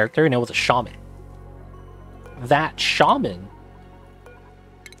new character and it was a shaman. That shaman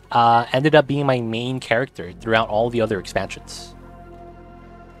ended up being my main character throughout all the other expansions.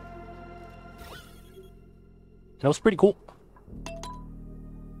 And it was pretty cool.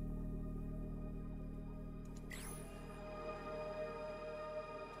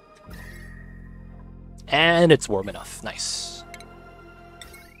 And it's warm enough. Nice.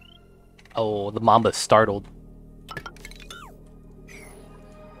 Oh, the Mamba's startled.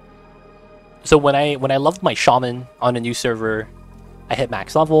 So when I loved my shaman on a new server, I hit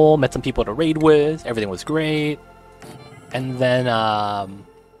max level, met some people to raid with, everything was great. And then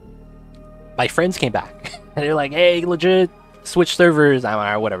my friends came back. And they're like, hey, legit, switch servers. I'm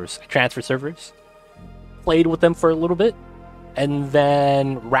like, whatever, transfer servers. Played with them for a little bit. And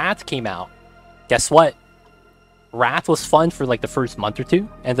then Wrath came out. Guess what? Wrath was fun for like the first month or two,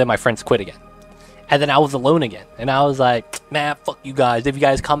 and then my friends quit again. And then I was alone again. And I was like, man, fuck you guys. If you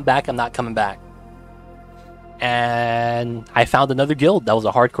guys come back, I'm not coming back. And I found another guild that was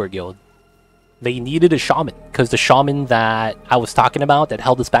a hardcore guild. They needed a shaman, because the shaman that I was talking about that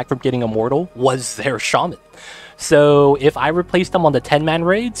held us back from getting immortal was their shaman. So if I replaced them on the 10-man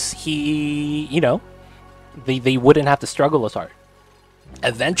raids, they wouldn't have to struggle as hard.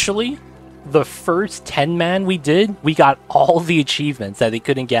 Eventually, the first 10-man we did, we got all the achievements that they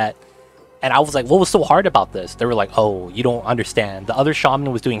couldn't get. And I was like, what was so hard about this? They were like, oh, you don't understand. The other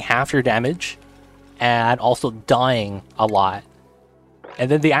shaman was doing half your damage and also dying a lot. And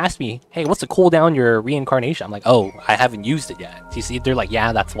then they asked me, hey, what's the cooldown your reincarnation? I'm like, oh, I haven't used it yet. You see, they're like,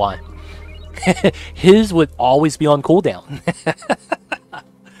 yeah, that's why. His would always be on cooldown.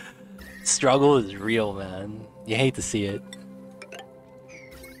 Struggle is real, man. You hate to see it.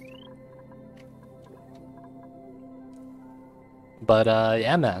 But,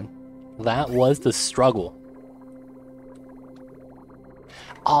 yeah, man. That was the struggle.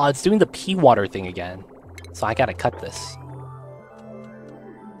 Oh, it's doing the pea water thing again. So I gotta cut this.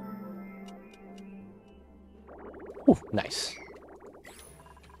 Ooh, nice.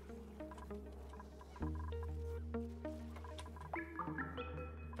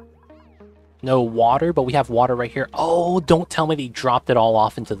 No water, but we have water right here. Oh, don't tell me they dropped it all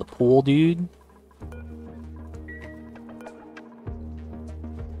off into the pool, dude.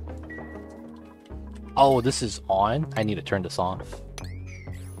 Oh, this is on? I need to turn this off.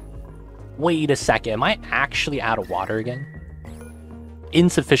 Wait a second. Am I actually out of water again?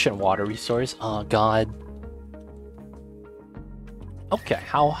 Insufficient water resource? Oh, God. Okay,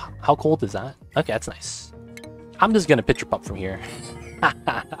 how cold is that? Okay, that's nice. I'm just gonna pitcher pump from here.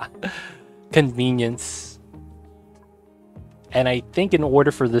 Convenience. And I think in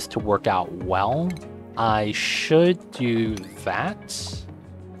order for this to work out well, I should do that.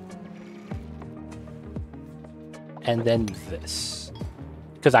 And then this.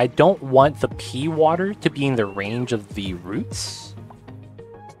 Because I don't want the pea water to be in the range of the roots.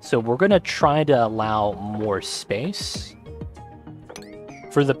 So we're going to try to allow more space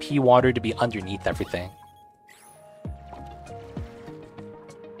for the pea water to be underneath everything.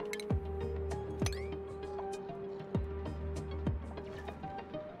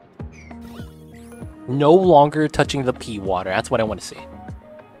 No longer touching the pea water. That's what I want to see.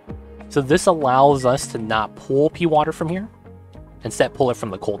 So this allows us to not pull pea water from here. Instead, pull it from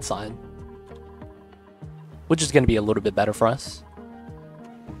the cold side. Which is going to be a little bit better for us.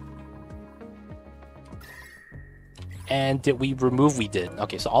 And did we remove? We did.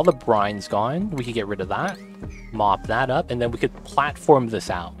 Okay, so all the brine's gone. We could get rid of that. Mop that up. And then we could platform this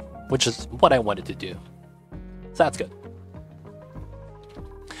out. Which is what I wanted to do. So that's good.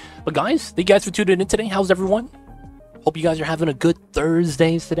 But guys, thank you guys for tuning in today. How's everyone? Hope you guys are having a good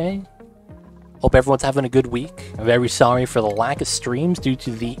Thursdays today. Hope everyone's having a good week. I'm very sorry for the lack of streams due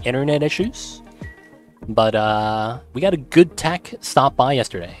to the internet issues. But we got a good tech stop by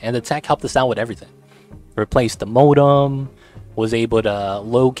yesterday. And the tech helped us out with everything. Replaced the modem. Was able to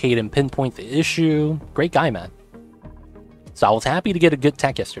locate and pinpoint the issue. Great guy, man. So I was happy to get a good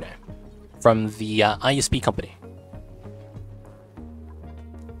tech yesterday. From the ISP company.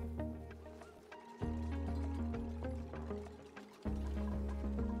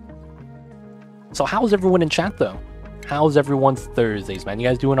 So how's everyone in chat, though? How's everyone's Thursdays, man? You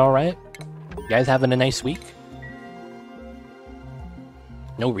guys doing all right? You guys having a nice week?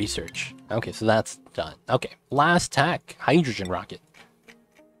 No research. Okay, so that's done. Okay, last tack. Hydrogen rocket.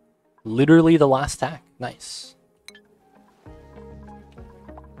 Literally the last tack. Nice.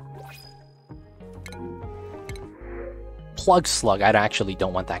 Plug slug. I actually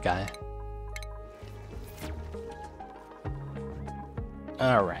don't want that guy.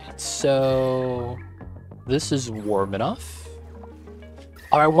 Alright, so this is warm enough.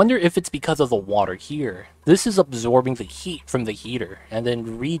 Oh, I wonder if it's because of the water here. This is absorbing the heat from the heater and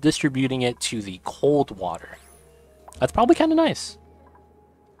then redistributing it to the cold water. That's probably kind of nice.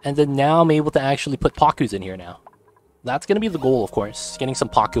 And then now I'm able to actually put Pakus in here now. That's going to be the goal, of course. Getting some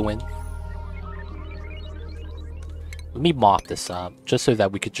Paku in. Let me mop this up just so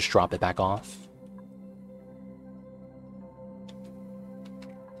that we could just drop it back off.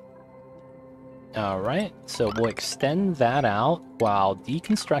 Alright, so we'll extend that out while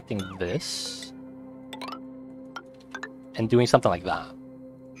deconstructing this. And doing something like that.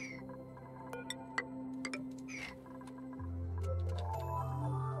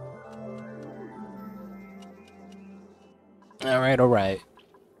 Alright.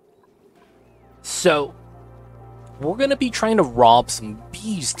 So, we're going to be trying to rob some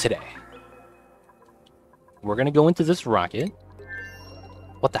bees today. We're going to go into this rocket.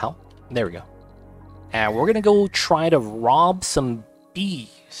 What the hell? There we go. And we're going to go try to rob some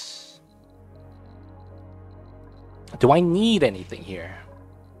bees. Do I need anything here?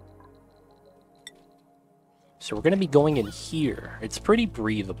 So we're going to be going in here. It's pretty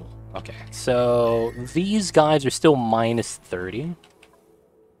breathable. Okay, so these guys are still minus 30.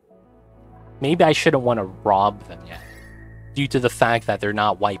 Maybe I shouldn't want to rob them yet. Due to the fact that they're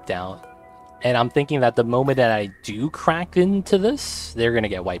not wiped out. And I'm thinking that the moment that I do crack into this, they're going to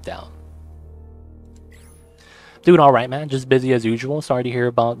get wiped out. Doing alright, man. Just busy as usual. Sorry to hear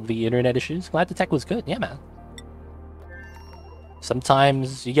about the internet issues. Glad the tech was good. Yeah, man.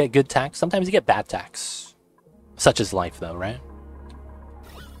 Sometimes you get good tech. Sometimes you get bad techs. Such is life, though, right?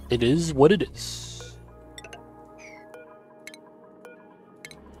 It is what it is.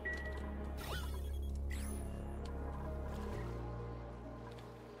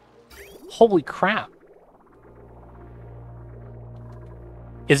 Holy crap.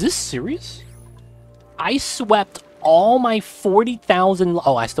 Is this serious? I swept all my 40,000...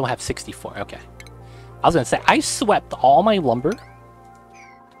 Oh, I still have 64. Okay. I was going to say, I swept all my lumber.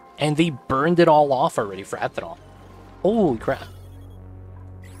 And they burned it all off already for ethanol. Holy crap.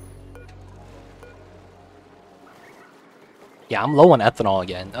 Yeah, I'm low on ethanol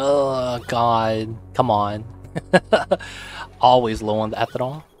again. Oh, God. Come on. Always low on the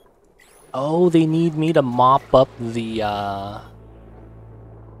ethanol. Oh, they need me to mop up the...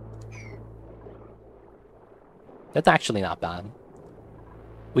 That's actually not bad.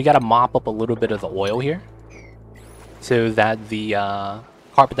 We gotta mop up a little bit of the oil here. So that the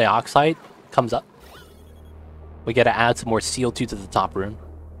carbon dioxide comes up. We gotta add some more CO2 to the top room.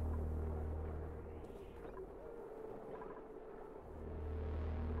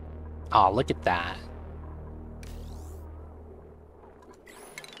 Oh, look at that.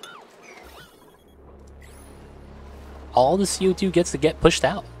 all the CO2 gets to get pushed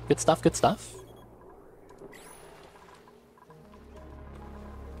out. Good stuff, good stuff.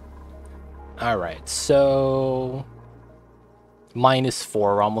 Alright, so... -4,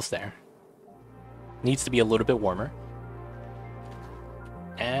 we're almost there. Needs to be a little bit warmer.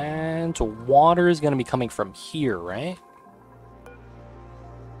 And water is going to be coming from here, right?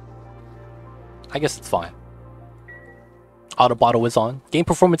 I guess it's fine. Auto bottle is on. Game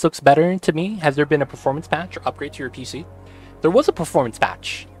performance looks better to me. Has there been a performance patch or upgrade to your PC? There was a performance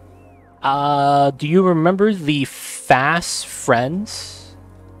patch. Do you remember the Fast Friends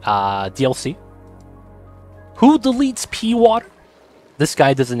DLC? Who deletes pee water? This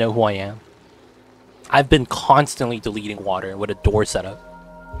guy doesn't know who I am. I've been constantly deleting water with a door setup.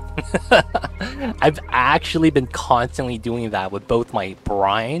 I've actually been constantly doing that with both my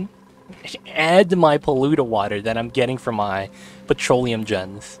brine and my polluted water that I'm getting from my petroleum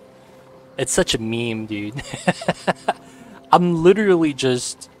gens. It's such a meme, dude. I'm literally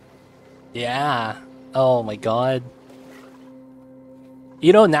just... Yeah. Oh my god.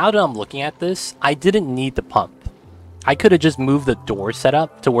 You know, now that I'm looking at this, I didn't need the pump. I could have just moved the door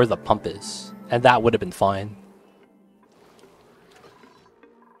setup to where the pump is, and that would have been fine.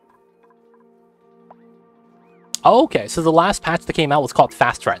 Oh, okay, so the last patch that came out was called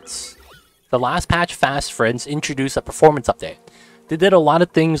Fast Friends. The last patch, Fast Friends, introduced a performance update. They did a lot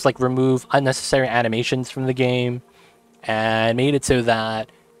of things like remove unnecessary animations from the game, and made it so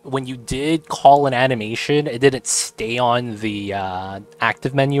that when you did call an animation, it didn't stay on the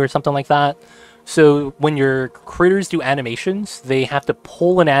active menu or something like that. So when your critters do animations, they have to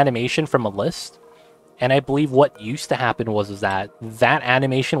pull an animation from a list. And I believe what used to happen was that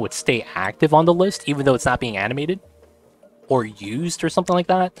animation would stay active on the list, even though it's not being animated or used or something like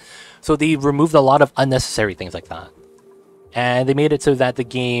that. So they removed a lot of unnecessary things like that. And they made it so that the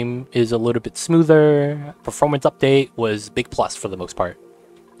game is a little bit smoother. Performance update was big plus for the most part.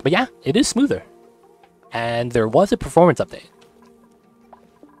 But yeah, it is smoother. And there was a performance update.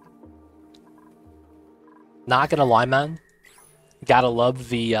 Not gonna lie, man. Gotta love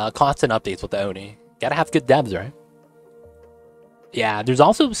the constant updates with the Oni. Gotta have good devs, right? Yeah, there's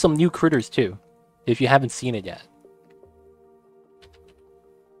also some new critters too, if you haven't seen it yet.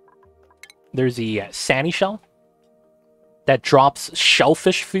 There's the Sandy Shell that drops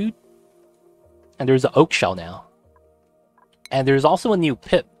shellfish food. And there's an oak shell now. And there's also a new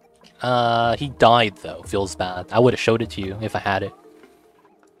Pip. He died though, feels bad. I would have showed it to you if I had it.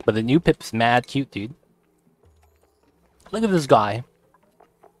 But the new Pip's mad cute, dude. Look at this guy.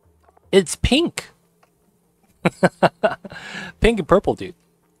 It's pink. Pink and purple, dude.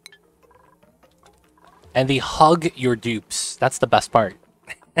 And they hug your dupes. That's the best part.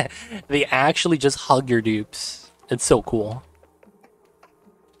 They actually just hug your dupes. It's so cool.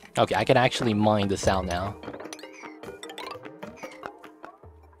 Okay, I can actually mine this out now.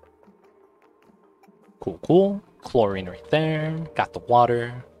 Cool, cool. Chlorine right there. Got the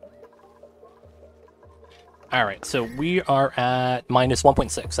water. Alright, so we are at minus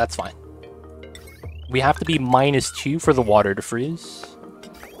 1.6. That's fine. We have to be -2 for the water to freeze.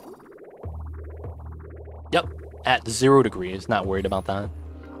 Yep, at 0 degrees. Not worried about that.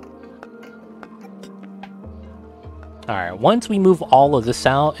 Alright, once we move all of this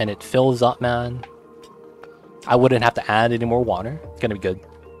out and it fills up, man, I wouldn't have to add any more water. It's gonna be good.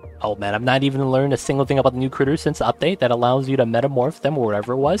 Oh man, I've not even learned a single thing about the new critters since the update that allows you to metamorph them or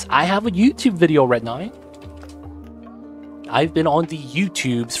whatever it was. I have a YouTube video, Red 9. I've been on the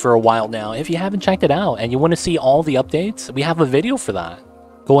YouTubes for a while now. If you haven't checked it out and you want to see all the updates, we have a video for that.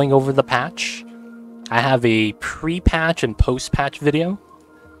 Going over the patch. I have a pre-patch and post-patch video.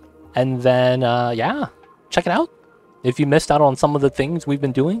 And then, yeah, check it out. If you missed out on some of the things we've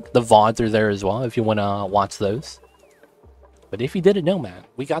been doing, the VODs are there as well if you want to watch those. But if you didn't know, man,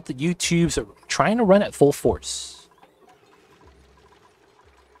 we got the YouTubes trying to run at full force.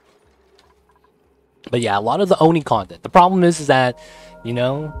 But yeah, a lot of the Oni content. The problem is that, you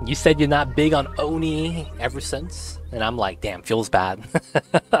know, you said you're not big on Oni ever since. And I'm like, damn, feels bad.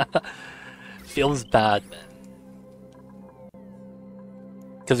 Feels bad, man.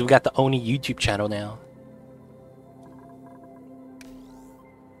 Because we got the Oni YouTube channel now.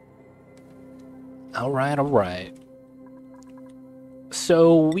 Alright, alright.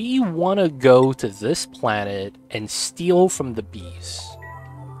 So we want to go to this planet and steal from the bees.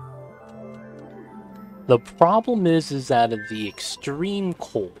 The problem is that of the extreme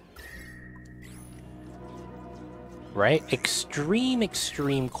cold. Right?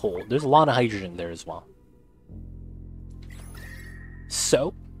 Extreme cold. There's a lot of hydrogen there as well.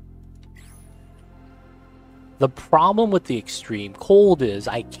 So, the problem with the extreme cold is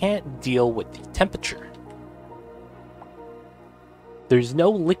I can't deal with the temperature. There's no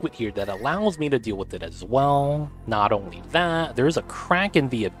liquid here that allows me to deal with it as well. Not only that, there's a crack in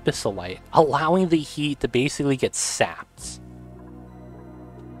the abyssalite, allowing the heat to basically get sapped.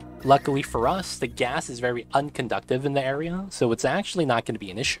 Luckily for us, the gas is very unconductive in the area, so it's actually not going to be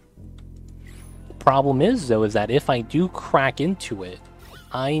an issue. The problem is, though, is that if I do crack into it,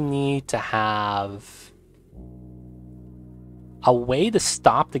 I need to have a way to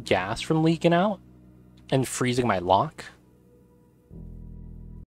stop the gas from leaking out and freezing my lock.